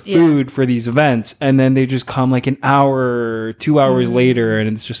dessert or Yeah. food for these events, and then they just come like an hour, 2 hours later, and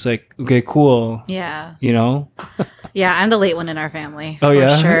it's just like, okay, cool. Yeah. You know, Yeah, I'm the late one in our family. Oh, for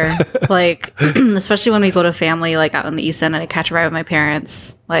yeah? sure. Like, especially when we go to family, like out on the East End, and I catch a ride with my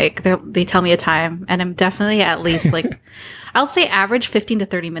parents. Like, they tell me a time, and I'm definitely at least like, I'll say average 15 to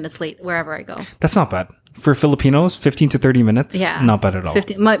 30 minutes late wherever I go. that's not bad for Filipinos. 15 to 30 minutes, Yeah, not bad at all.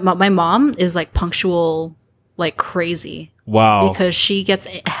 15. My mom is like punctual, like crazy, Wow. because she gets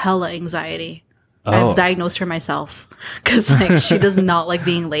hella anxiety. Oh. I've diagnosed her myself because like she does not like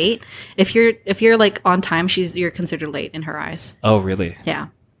being late. If you're like on time, you're considered late in her eyes. Oh, really? Yeah.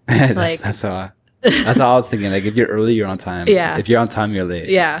 that's, Like- that's how I was thinking. Like if you're early, you're on time. Yeah. If you're on time, you're late.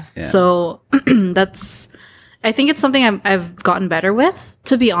 Yeah. Yeah. So I think it's something I've gotten better with,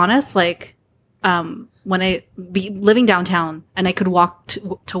 to be honest. Like, when I be living downtown and I could walk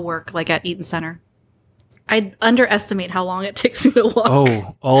to work like at Eaton Center, I underestimate how long it takes me to walk.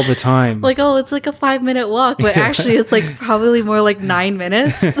 Oh, all the time. Like, oh, it's like a 5-minute walk, but actually it's like probably more like 9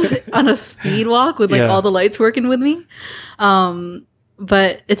 minutes on a speed walk with like Yeah. all the lights working with me.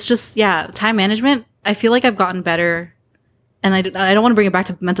 But it's just, yeah, time management. I feel like I've gotten better, and I don't want to bring it back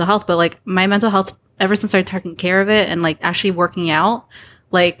to mental health, but like my mental health, ever since I started taking care of it and like actually working out,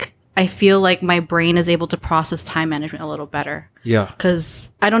 like I feel like my brain is able to process time management a little better. yeah.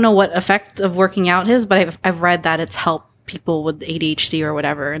 Because I don't know what effect of working out is, but I've read that it's helped people with ADHD or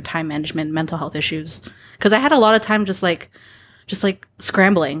whatever and time management, mental health issues. Because I had a lot of time just like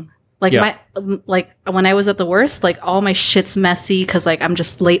scrambling. Like Yeah. like when I was at the worst, like all my shit's messy because like I'm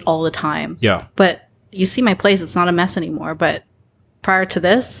just late all the time. Yeah. But you see my place, it's not a mess anymore. But prior to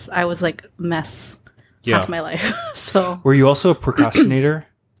this, I was like a mess Yeah. half my life. So Were you also a procrastinator?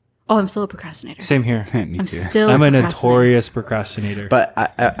 I'm still a procrastinator. Same here. Me I'm too. still I'm a procrastinator. notorious procrastinator. But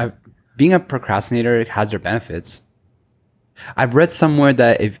I, being a procrastinator has their benefits. I've read somewhere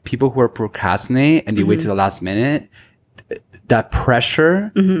that if people who are procrastinate and they wait to the last minute, that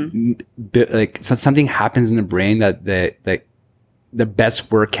pressure, like something happens in the brain that the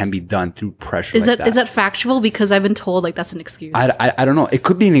best work can be done through pressure. Is like that is that factual? Because I've been told like that's an excuse. I don't know. It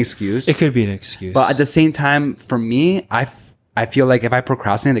could be an excuse. It could be an excuse. But at the same time, for me, I feel like if I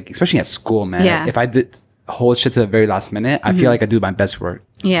procrastinate, like, especially at school, man, Yeah. if I did hold shit to the very last minute, I feel like I do my best work.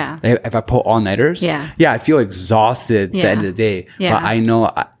 Yeah. Like, if I pull all-nighters, Yeah. I feel exhausted at the Yeah. end of the day. Yeah. But I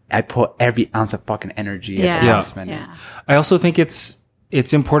know I put every ounce of fucking energy at the Yeah. last minute. Yeah. I also think it's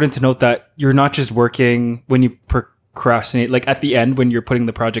important to note that you're not just working when you procrastinate, like at the end when you're putting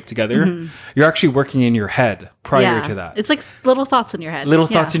the project together, you're actually working in your head prior to that. It's like little thoughts in your head. Little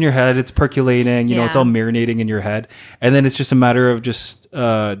thoughts in your head, it's percolating, you know, it's Yeah. all marinating in your head. And then it's just a matter of just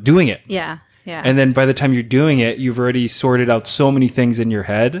doing it. Yeah. Yeah. And then by the time you're doing it, you've already sorted out so many things in your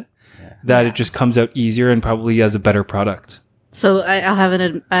head that it just comes out easier and probably as a better product. So I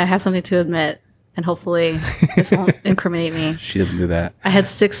have something to admit, and hopefully this won't incriminate me. She doesn't do that. I had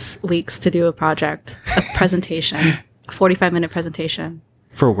 6 weeks to do a project, a presentation, a 45-minute presentation,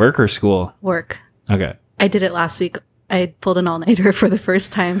 For work or school? work. Okay. I did it last week. I pulled an all-nighter for the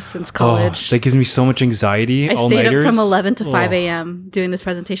first time since college. Oh, that gives me so much anxiety. I stayed up All-nighters. from 11 to 5 Oh. a.m. doing this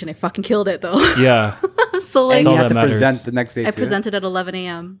presentation. I fucking killed it though. Yeah. So like And you all have that to matters. present the next day I too. presented at 11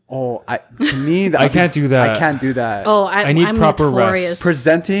 a.m. Oh, to me, I can't do that. I can't do that. Oh, I need I'm proper rest. notorious.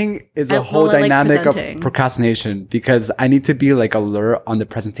 Presenting is a I- whole well, I like dynamic of presenting. procrastination because I need to be like alert on the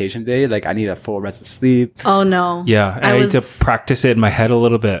presentation day. Like I need a full rest of sleep. Oh no. Yeah. And I need to was- practice it in my head a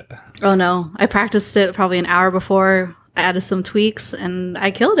little bit. Oh no. I practiced it probably an hour before. I added some tweaks and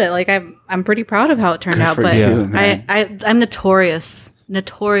I killed it. Like I'm pretty proud of how it turned Good out. for But you, man. I'm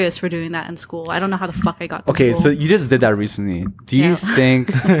notorious for doing that in school. I don't know how the fuck I got through Okay, school. so you just did that recently. Do you Yeah. think?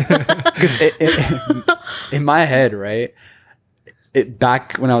 Because in my head, right?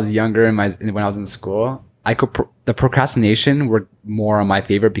 Back when I was younger, when I was in school, the procrastination worked more on my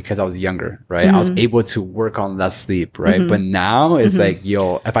favor because I was younger, right? I was able to work on less sleep, right? But now it's like,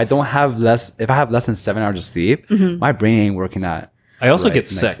 yo, if I have less than 7 hours of sleep, my brain ain't working that. I also right get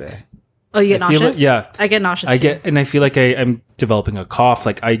the next sick. day. Oh, you get I feel nauseous? like- yeah. I get nauseous too. And I feel like I'm developing a cough.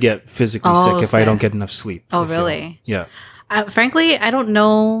 Like I get physically Oh, sick if I sick. don't get enough sleep. Oh, I feel. really? Yeah. Frankly, I don't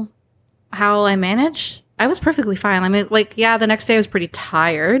know how I managed. I was perfectly fine. I mean, like, yeah, the next day I was pretty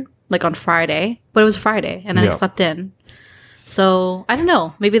tired, like on Friday, but it was Friday, and then I Yeah. slept in. So I don't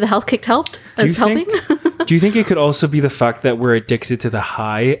know. Maybe the health kick helped. Do you It's helping. Do you think it could also be the fact that we're addicted to the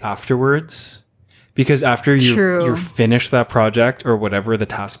high afterwards? Because after True. you're finished that project or whatever the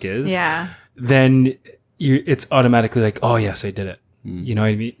task is, Yeah. then it's automatically like, oh yes, I did it. You know what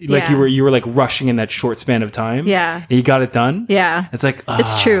I mean? Like Yeah. you were like rushing in that short span of time. Yeah. And you got it done. Yeah. It's like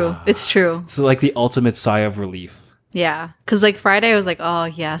It's true. It's true. It's like the ultimate sigh of relief. Yeah. Because like Friday, I was like, oh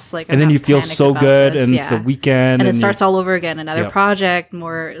yes, like, I'm And then not you feel panicked so about good, this. and it's the Yeah. weekend, and it you- starts all over again. Another Yep. project,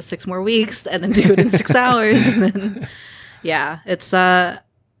 6 more weeks, and then do it in 6 hours, and then yeah, it's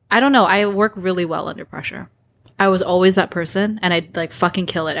I don't know. I work really well under pressure. I was always that person, and I'd like fucking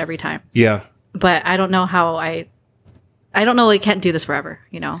kill it every time. Yeah, But I don't know how I don't know. I can't do this forever,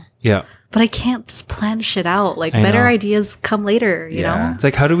 you know. yeah. But I can't just plan shit out. Like I better know. ideas come later, you Yeah. know. It's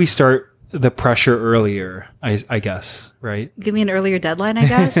like, how do we start the pressure earlier? I guess, right? Give me an earlier deadline, I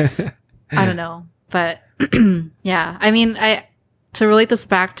guess. I don't know. But yeah, I mean, to relate this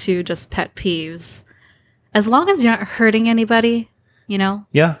back to just pet peeves, as long as you're not hurting anybody, you know,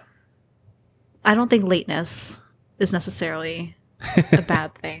 Yeah, I don't think lateness is necessarily a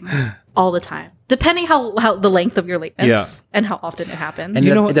bad thing all the time. Depending how the length of your lateness Yeah. and how often it happens. And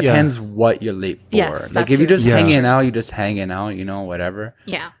You know it what? depends what you're late for. Yes, like that if you're too. just Yeah. hanging out, you're just hanging out, you know, whatever.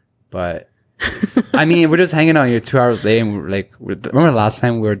 yeah. But I mean, we're just hanging out. You're 2 hours late, and remember the last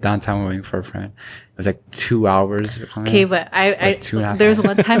time we were downtown waiting for a friend? It was like 2 hours or something. Okay, but I Like 2.5 there was hours.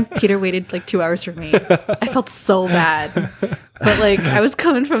 one time Peter waited like 2 hours for me. I felt so bad, but like I was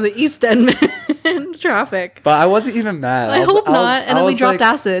coming from the East End in traffic. But I wasn't even mad. I hope not. And then we dropped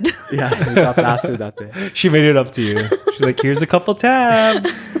acid. Yeah, we dropped acid that day. she made it up to you. She's like, here's a couple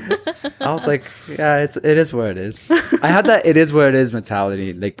tabs. I was like, yeah, it is what it is. I had that it is what it is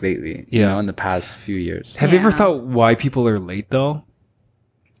mentality like lately, you Yeah. know, in the past few years. Have you ever Yeah. thought why people are late though?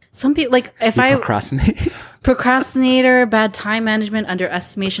 Some people like if You I procrastinate. procrastinator, bad time management,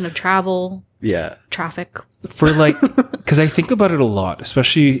 underestimation of travel, Yeah. traffic. For like, because I think about it a lot,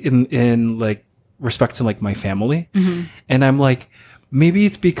 especially in like respect to like my family, and I'm like, maybe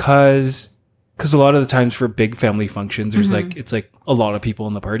it's because a lot of the times for big family functions, there's like it's like a lot of people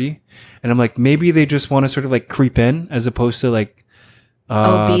in the party, and I'm like, maybe they just want to sort of like creep in as opposed to like Be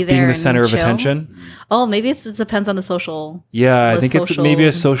there being the and center of chill? attention. Oh, maybe it depends on the social. Yeah, I The think it's social maybe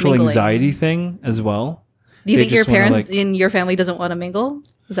a social mingling. anxiety thing as well. Do you They think your just wanna, parents like- in your family doesn't want to mingle?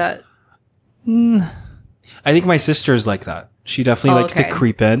 Is that I think my sister's like that. She definitely likes to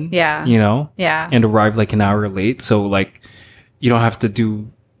creep in. Yeah. You know? Yeah. And arrive like an hour late. So like you don't have to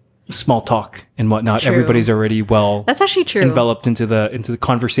do small talk and whatnot. True. Everybody's already That's actually true. enveloped into the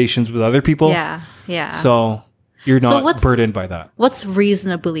conversations with other people. Yeah. Yeah. So you're not burdened by that. What's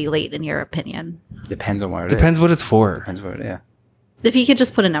reasonably late in your opinion? Depends on what it Depends is. what it's for. Depends what it is. Yeah. If you could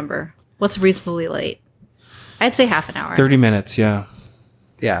just put a number, what's reasonably late? I'd say half an hour. 30 minutes, yeah.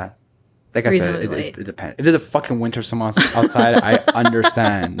 Yeah. Like I said, it depends. If there's a fucking winter somewhere outside, I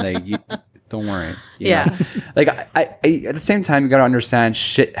understand. Like, don't worry. You know? Like, I at the same time, you gotta understand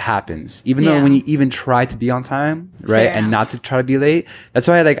shit happens. Even though when you even try to be on time, right, and not to try to be late. That's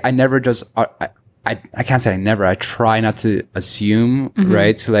why, like, I never just. I can't say I never. I try not to assume,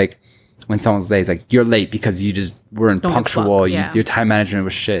 right? To like when someone's late, it's like you're late because you just weren't punctual. Your time management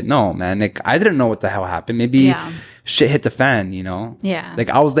was shit. No, man. Like I didn't know what the hell happened. Maybe shit hit the fan. You know. Yeah. Like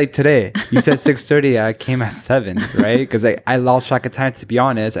I was late today. You said 6:30. I came at 7. Right? Because I lost track of time, to be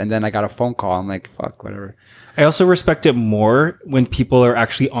honest. And then I got a phone call. I'm like, fuck, whatever. I also respect it more when people are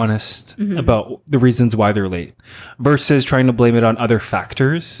actually honest about the reasons why they're late versus trying to blame it on other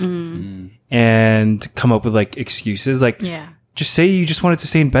factors and come up with like excuses. Like, just say you just wanted to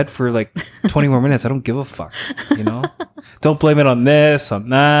stay in bed for like 20 more minutes. I don't give a fuck, you know? Don't blame it on this, on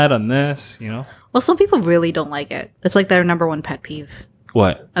that, on this, you know? Well, some people really don't like it. It's like their number one pet peeve.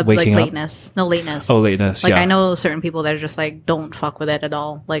 What? Waking like lateness. Up? No, lateness. Oh, lateness. Like I know certain people that are just like, don't fuck with it at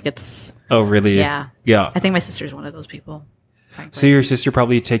all. Like it's. Oh, really? Yeah. Yeah. I think my sister's one of those people. Frankly. So your sister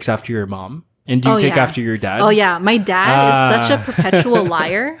probably takes after your mom, and do you take after your dad? Oh yeah, my dad is such a perpetual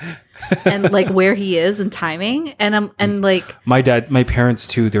liar, and like where he is and timing, and like my parents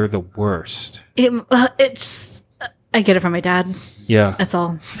too. They're the worst. It's I get it from my dad. Yeah, that's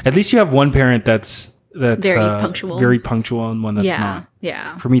all. At least you have one parent that's very punctual, and one that's not.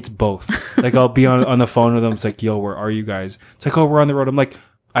 Yeah. For me, it's both. Like I'll be on the phone with them. It's like, yo, where are you guys? It's like, oh, we're on the road. I'm like,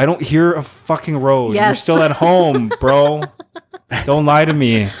 I don't hear a fucking road. Yes. You're still at home, bro. Don't lie to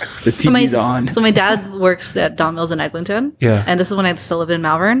me. The TV's on. So my dad works at Don Mills in Eglinton. Yeah. And this is when I still lived in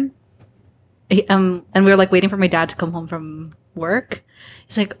Malvern. And we were like waiting for my dad to come home from work.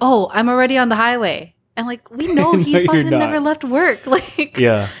 He's like, oh, I'm already on the highway. And like, we know he No, fucking never left work. Like,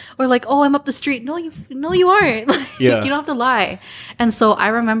 yeah. Or like, oh, I'm up the street. No, you aren't. Like, you don't have to lie. And so I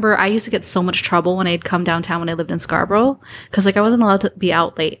remember I used to get so much trouble when I'd come downtown when I lived in Scarborough. Cause like I wasn't allowed to be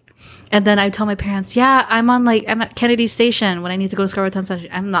out late. And then I'd tell my parents, yeah, I'm at Kennedy Station when I need to go to Scarborough Town Center.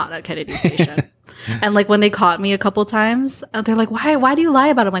 I'm not at Kennedy Station. And like when they caught me a couple times, they're like, why do you lie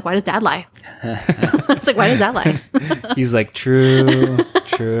about it? I'm like, why does dad lie? It's like, why does dad lie? He's like, true.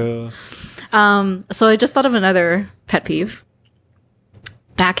 So I just thought of another pet peeve.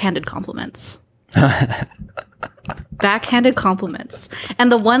 Backhanded compliments. Backhanded compliments. And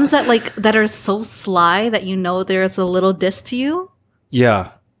the ones that are so sly that you know there's a little diss to you.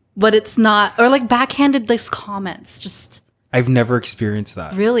 Yeah. But it's not, or like backhanded comments. Just I've never experienced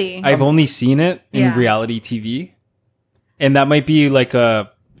that. Really? I've only seen it in reality TV. And that might be like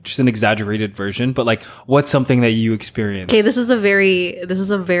just an exaggerated version, but like what's something that you experienced? Okay, this is a very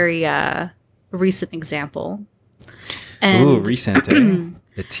recent example. And ooh, recent.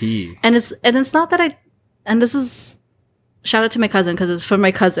 The tea. And it's not that and this is shout out to my cousin because it's from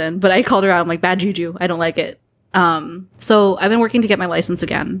my cousin, but I called her out. I'm like, bad juju. I don't like it. So I've been working to get my license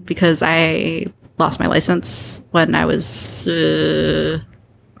again because I lost my license when I was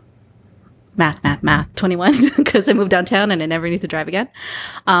math 21 because I moved downtown and I never need to drive again.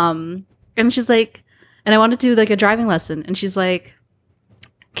 And she's like, and I wanted to do like a driving lesson, and she's like,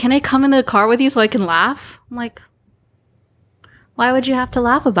 can I come in the car with you so I can laugh? I'm like, why would you have to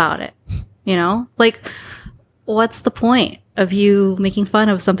laugh about it? You know, like, what's the point of you making fun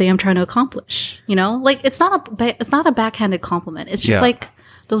of something I'm trying to accomplish? You know, like it's not a backhanded compliment. It's just like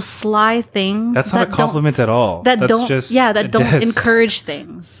those sly things. That's not a compliment at all. That don't encourage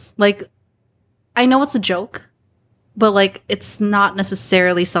things. Like, I know it's a joke, but like it's not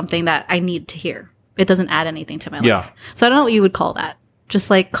necessarily something that I need to hear. It doesn't add anything to my life. So I don't know what you would call that. Just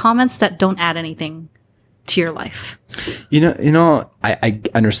like comments that don't add anything to your life. You know, I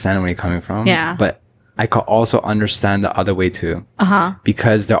understand where you're coming from. Yeah. But I could also understand the other way too.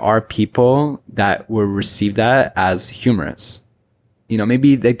 Because there are people that will receive that as humorous. You know,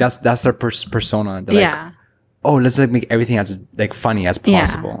 maybe like that's their persona. They're like, oh, let's like make everything as like funny as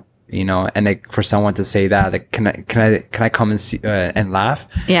possible. You know, and like for someone to say that, like, can I come and see and laugh?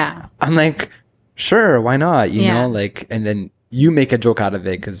 Yeah. I'm like, sure, why not? You know, like, and then you make a joke out of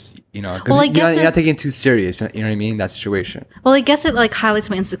it because, you know, you're not taking it too serious. You know what I mean? That situation. Well, I guess it like highlights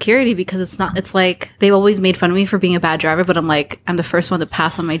my insecurity because it's like they've always made fun of me for being a bad driver, but I'm like, I'm the first one to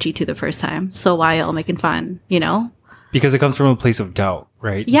pass on my G2 the first time. So why y'all making fun, you know? Because it comes from a place of doubt,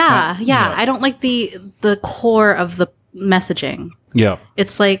 right? Yeah, It's not- yeah. I don't like the core of the messaging. Yeah.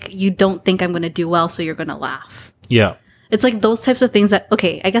 It's like you don't think I'm going to do well, so you're going to laugh. Yeah. It's like those types of things that,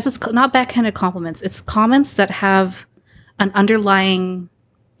 okay, I guess it's not backhanded compliments. It's comments that have an underlying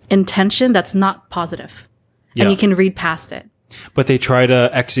intention that's not positive. Yeah. And you can read past it. But they try to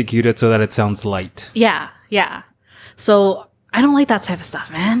execute it so that it sounds light. Yeah, yeah. So I don't like that type of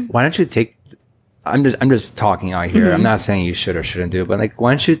stuff, man. Why don't you take? I'm just talking out here. I'm not saying you should or shouldn't do it, but like,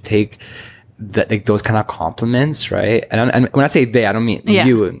 why don't you take like those kind of compliments, right? And when I say they, I don't mean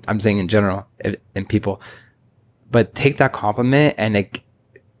you. I'm saying in general, and people. But take that compliment and like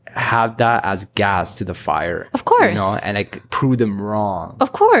have that as gas to the fire. Of course. You know, and like prove them wrong.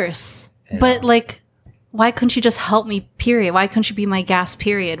 Of course. But like, why couldn't you just help me, period? Why couldn't you be my gas,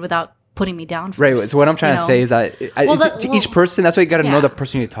 period, without putting me down first? Right. So what I'm trying to say is that to each person, that's why you got to know the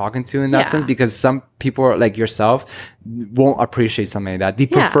person you're talking to in that sense, because some people are like yourself won't appreciate something like that. They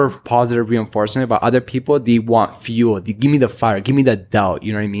prefer positive reinforcement, but other people, they want fuel. They give me the fire, give me the doubt.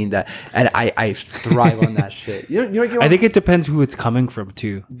 You know what I mean? And I thrive on that shit. I think it depends who it's coming from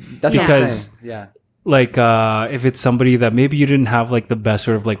too. That's because yeah. Like if it's somebody that maybe you didn't have like the best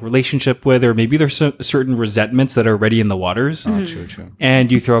sort of like relationship with, or maybe there's certain resentments that are already in the waters, True.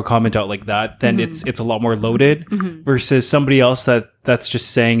 and you throw a comment out like that, then it's a lot more loaded versus somebody else that's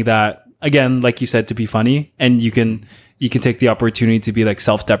just saying that, again, like you said, to be funny, and you can take the opportunity to be like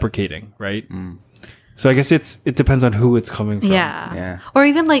self-deprecating, right? So I guess it depends on who it's coming from. Yeah. Or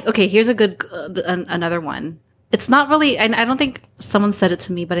even like, okay, here's a good another one. It's not really, and I don't think someone said it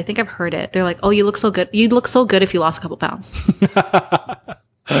to me, but I think I've heard it. They're like, "Oh, you look so good. You'd look so good if you lost a couple pounds."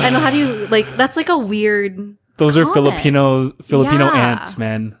 I know. How do you like? That's like a weird. Those comment. are Filipino ants,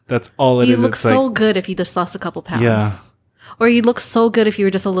 man. That's all it is. You look It's so like, good if you just lost a couple pounds. Yeah. Or you look so good if you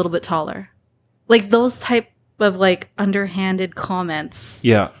were just a little bit taller. Like those type of like underhanded comments.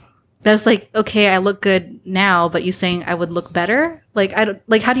 Yeah. That's like, okay, I look good now, but you saying I would look better? Like I don't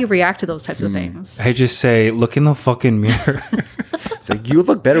like. How do you react to those types of things? I just say, look in the fucking mirror. It's like, you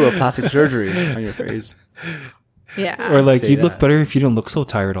look better with plastic surgery on your face. Yeah. Or like, Say you'd look that. better if you don't look so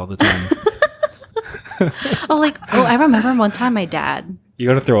tired all the time. I remember one time my dad. You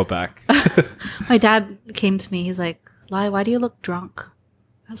got to throw it back. My dad came to me. He's like, "Lai, why do you look drunk?"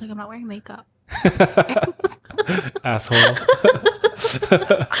 I was like, "I'm not wearing makeup." Asshole.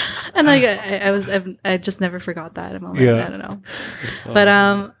 And like I just never forgot that moment. Yeah. I don't know.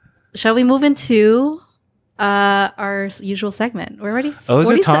 But shall we move into our usual segment? We're ready. Oh, is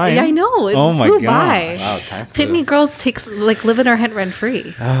it time? Yeah, I know. It Oh my flew God. by. Wow, time for Pitney Girls takes like live in our head rent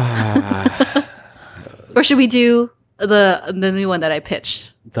free. Ah. Or should we do the new one that I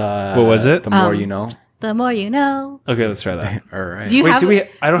pitched? What was it? The more you know. The more you know. Okay, let's try that. All right. Do you Wait,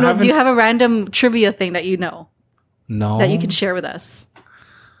 have? do you have a random trivia thing that you know No. that you can share with us?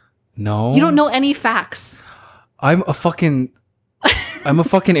 No. You don't know any facts. I'm a fucking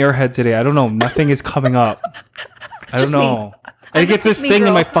airhead today. I don't know. Nothing is coming up. I don't just me. know. I think it's this Pitney thing in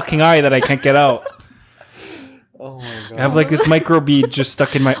girl. my fucking eye that I can't get out. Oh my god. I have like this microbead just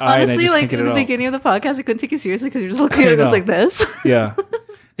stuck in my eye, and I Honestly, just like can't get in it the out. beginning of the podcast, I couldn't take you seriously because you're just looking at I us know. like this. Yeah.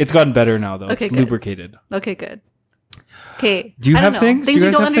 It's gotten better now though. Okay, It's good. lubricated. Okay, good. Okay. Do you I don't have know. things? Things Do you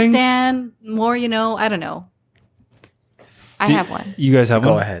you guys don't have things? understand. More, you know. I don't know. I have one. You guys have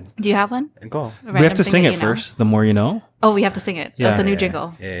Go one? ahead. Do you have one? Go. A We have random to thing sing that it you know? first. The more you know. Oh, we have to sing it. That's Yeah. a new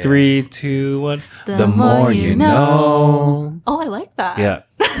jingle. Yeah. 3, 2, 1. The more you know. Oh, I like that.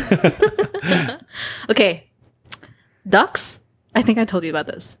 Yeah. Okay. Ducks. I think I told you about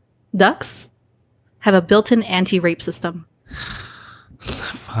this. Ducks have a built-in anti-rape system.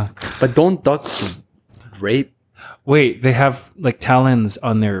 Fuck. But don't ducks rape? Wait, they have like talons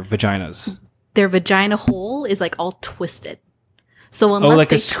on their vaginas. Their vagina hole is like all twisted. So unless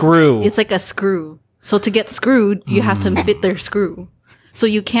like a screw. It's like a screw. So to get screwed, you have to fit their screw. So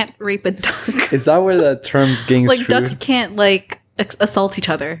you can't rape a duck. Is that where the term's getting Like screwed? ducks can't like assault each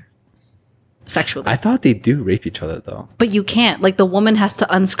other sexually. I thought they do rape each other though. But you can't. Like the woman has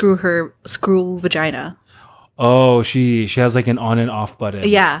to unscrew her screw vagina. Oh, she has like an on and off button.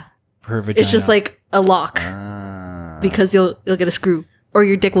 Yeah. For her vagina. It's just like a lock Ah, because you'll get a screw or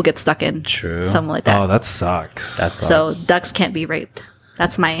your dick will get stuck in. true. Something like that. Oh, that sucks. That's So ducks can't be raped.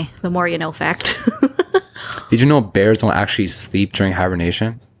 That's the more you know fact. Did you know bears don't actually sleep during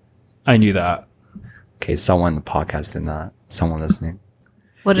hibernation? I knew that. Okay, someone in the podcast did not. Someone listening.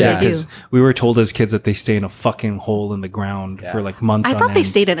 What did Yeah, they do? 'Cause we were told as kids that they stay in a fucking hole in the ground for like months. I on thought they end.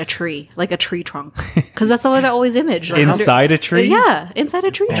 stayed in a tree, like a tree trunk, because that's what I always image. Like inside a tree. Yeah, inside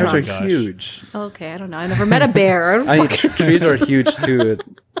a tree Bears trunk. are gosh. huge. Okay, I don't know. I never met a bear. I don't I mean, fucking- trees are huge too.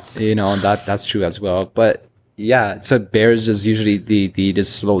 You know, that's true as well. But Yeah, so bears just usually they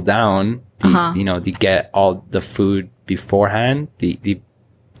just slow down. They get all the food beforehand. They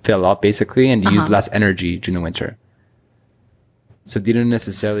fill up basically, and they use less energy during the winter. So they don't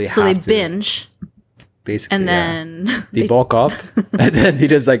necessarily have to. So they binge, basically, and then they bulk up, and then they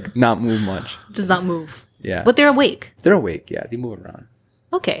just like not move much. Does not move. Yeah, But they're awake. they're awake. Yeah, they move around.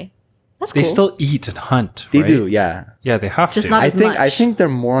 Okay, that's They cool. still eat and hunt. They right? do. Yeah. Yeah, they have Just to. not I as think much. they're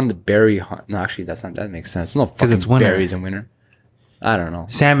more on the berry hunt. No, actually, that makes sense. No, 'Cause because it's winter. berries in winter. I don't know.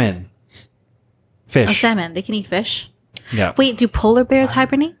 Salmon, fish. Oh, salmon. They can eat fish. Yeah. Wait, do polar bears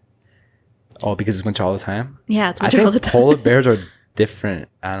hibernate? Oh, because it's winter all the time. Yeah, it's I winter all the think time. polar bears are different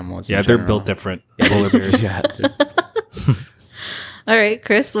animals. in Yeah, they're general. built different. Polar bears. Yeah, they're- All right,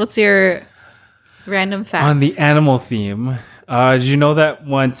 Chris, what's your random fact? On the animal theme, did you know that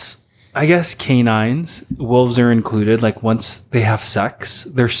once, I guess canines, wolves are included, like once they have sex,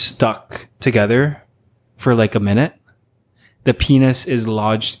 they're stuck together for like a minute. The penis is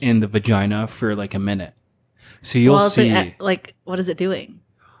lodged in the vagina for like a minute. So you'll well, see. like, what is it doing?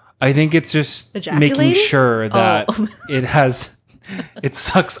 I think it's just making Ejaculating? sure that Oh. it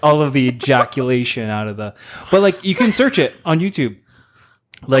sucks all of the ejaculation out of the. But like you can search it on YouTube.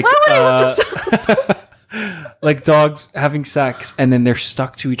 Like Why would I look like dogs having sex and then they're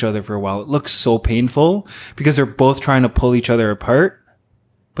stuck to each other for a while. It looks so painful because they're both trying to pull each other apart,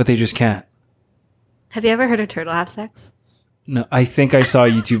 but they just can't. Have you ever heard a turtle have sex? No, I think I saw a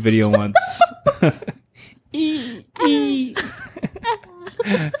YouTube video once.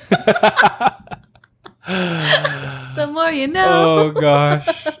 The more you know. Oh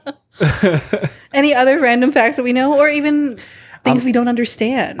gosh. Any other random facts that we know, or even things we don't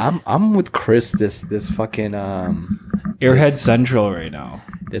understand? I'm with Chris. This fucking Airhead Central right now.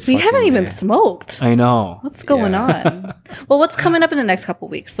 this. We fucking haven't even day. smoked. I know. What's going on? Well, what's coming up in the next couple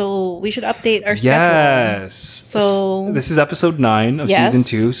weeks? So we should update our schedule. Yes. So- this is episode 9 of Yes. season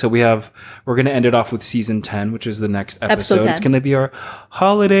 2. So we're gonna end it off with season 10, which is the next Episode episode. 10. It's gonna be our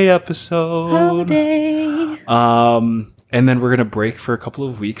holiday episode. Holiday. And then we're gonna break for a couple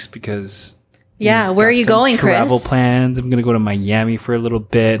of weeks because Yeah, we've where are got you some going, Chris? travel plans. I'm gonna go to Miami for a little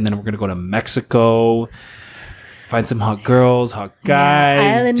bit, and then we're gonna go to Mexico. Find some hot girls, hot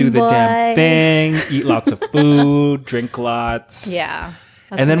guys, island do the boy. damn thing, eat lots of food, drink lots. Yeah.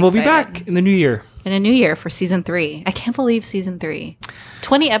 That's And then been we'll be exciting. back in the new year. in a new year for season 3. I can't believe season 3.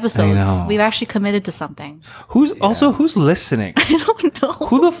 20 episodes. know. We've actually committed to something. Who's listening? I don't know.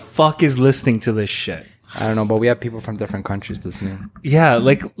 Who the fuck is listening to this shit? I don't know, but we have people from different countries listening. Yeah,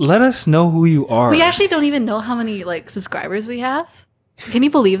 like let us know who you are. We actually don't even know how many like subscribers we have. Can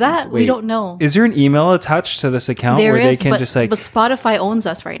you believe that? We Wait. don't know. Is there an email attached to this account There where is, they can but, just like but Spotify owns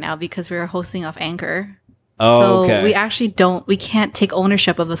us right now because we're hosting off Anchor. Oh, so okay. we actually we can't take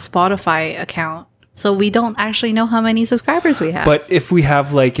ownership of a Spotify account. So we don't actually know how many subscribers we have. But if we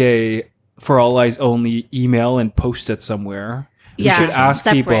have like a For All Eyes Only email and post it somewhere, we should ask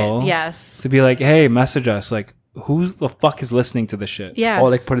separate. people Yes. to be like, hey, message us. Like, who the fuck is listening to this shit? Yeah. Oh,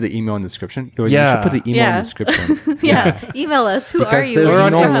 like put the email in the description. You Yeah. should put the email in Yeah. the description. yeah. Email us. Who Because are you? there's Where We're are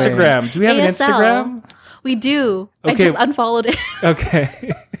on you no from? way. Instagram. Do we have an ASL. Instagram? We do. Okay. I just unfollowed it.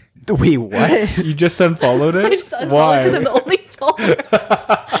 Okay. Wait, what? You just unfollowed it? I just unfollowed because I'm Why? the only follower.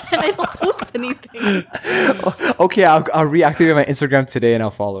 And I don't post anything. Okay, I'll reactivate my Instagram today and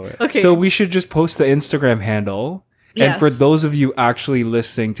I'll follow it. Okay. So we should just post the Instagram handle. And Yes. for those of you actually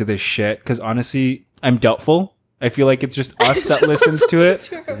listening to this shit, because honestly, I'm doubtful. I feel like it's just us that listens to it.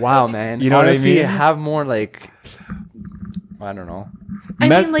 Wow, man. You know what I Honestly, mean? have more like, I don't know. I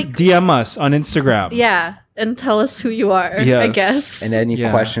mean, like, DM us on Instagram. yeah. And tell us who you are, I Yes. guess. And any Yeah.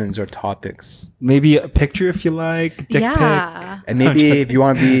 questions or topics. Maybe a picture if you like. Dick Yeah. pic. And maybe if you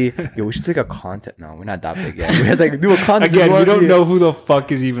want to be, yo, we should take a content. No, we're not that big yet. We just like do a content. Again, we wanna don't be- know who the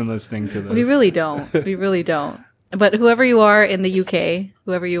fuck is even listening to this. We really don't. We really don't. But whoever you are in the UK,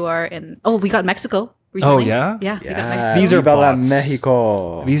 whoever you are in... Oh, we got Mexico recently. Oh, yeah? Yeah, we got Yeah, Mexico. These are Viva la bots.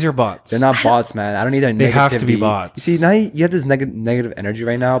 Mexico. These are bots. They're not bots, man. I don't need their negativity. They have to be bots. You see, now you have this negative energy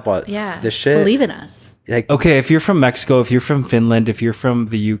right now, but Yeah. the shit, Believe in us. like Okay, if you're from Mexico, if you're from Finland, if you're from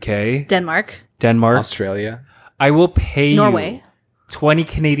the UK, Denmark. Denmark, Australia. I will pay Norway. you 20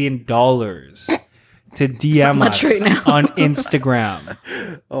 Canadian dollars to DM much us right now. on Instagram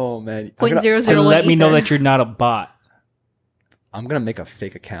Oh man, Point I'm zero gonna, zero and one let me know ether. that you're not a bot. I'm gonna make a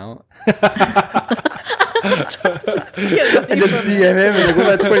fake account Get and just DM him and like,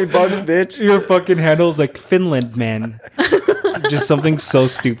 what about $20, bitch? Your fucking handle's like Finland, man. Just something so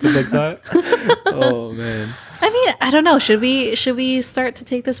stupid like that. Oh man, I mean, I don't know. Should we start to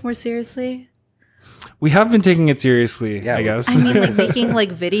take this more seriously? We have been taking it seriously, Yeah, I guess. I mean, like making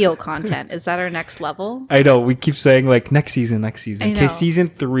like video content. Is that our next level? I know. We keep saying like next season. I Okay, know. season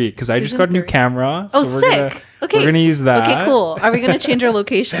 3. Because I just Season got a new 3. camera. Oh, so sick. Okay. We're going to use that. Okay, cool. Are we going to change our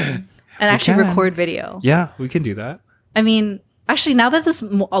location and actually can. record video? Yeah, we can do that. I mean, actually, now that it's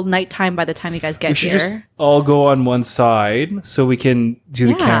all nighttime by the time you guys get We should here. just all go on one side so we can do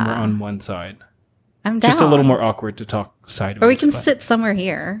the Yeah. camera on one side. I'm down. Just a little more awkward to talk sideways. Or we can but- sit somewhere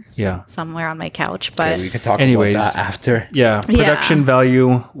here, Yeah. somewhere on my couch. But Okay, we can talk Anyways. about that after. Yeah. Yeah. Production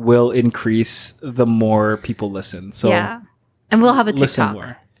value will increase the more people listen. So yeah. And we'll have a listen TikTok.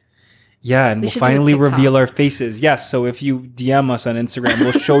 more. Yeah, and We we'll should do a finally TikTok. reveal our faces. Yes, so if you DM us on Instagram,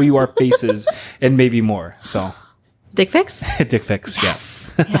 we'll show you our faces and maybe more. So, Dick pics? dick pics.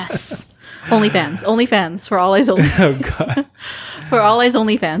 Yes. Yes. OnlyFans. OnlyFans. For all eyes only. Yeah. Oh god. For all eyes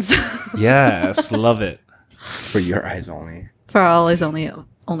OnlyFans. Yes, love it. For your eyes only. For all eyes only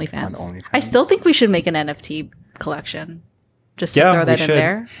OnlyFans. On OnlyFans. I still think we should make an NFT collection. Just to Yeah, throw we that in should.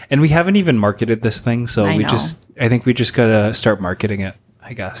 there. And we haven't even marketed this thing, so I know. I think we just gotta start marketing it,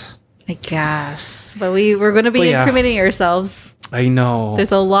 I guess. I guess. But we're going to be But yeah. incriminating ourselves. I know.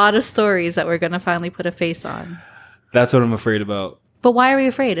 There's a lot of stories that we're going to finally put a face on. That's what I'm afraid about. But why are we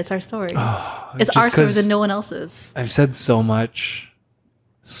afraid? It's our stories. It's just our stories 'cause- and no one else's. I've said so much.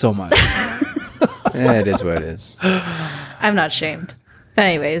 So much. Yeah, it is what it is. I'm not ashamed. But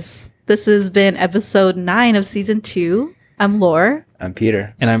anyways, this has been episode 9 of season 2. I'm Laure. I'm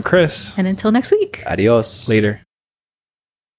Peter. And I'm Chris. And until next week. Adios. Later.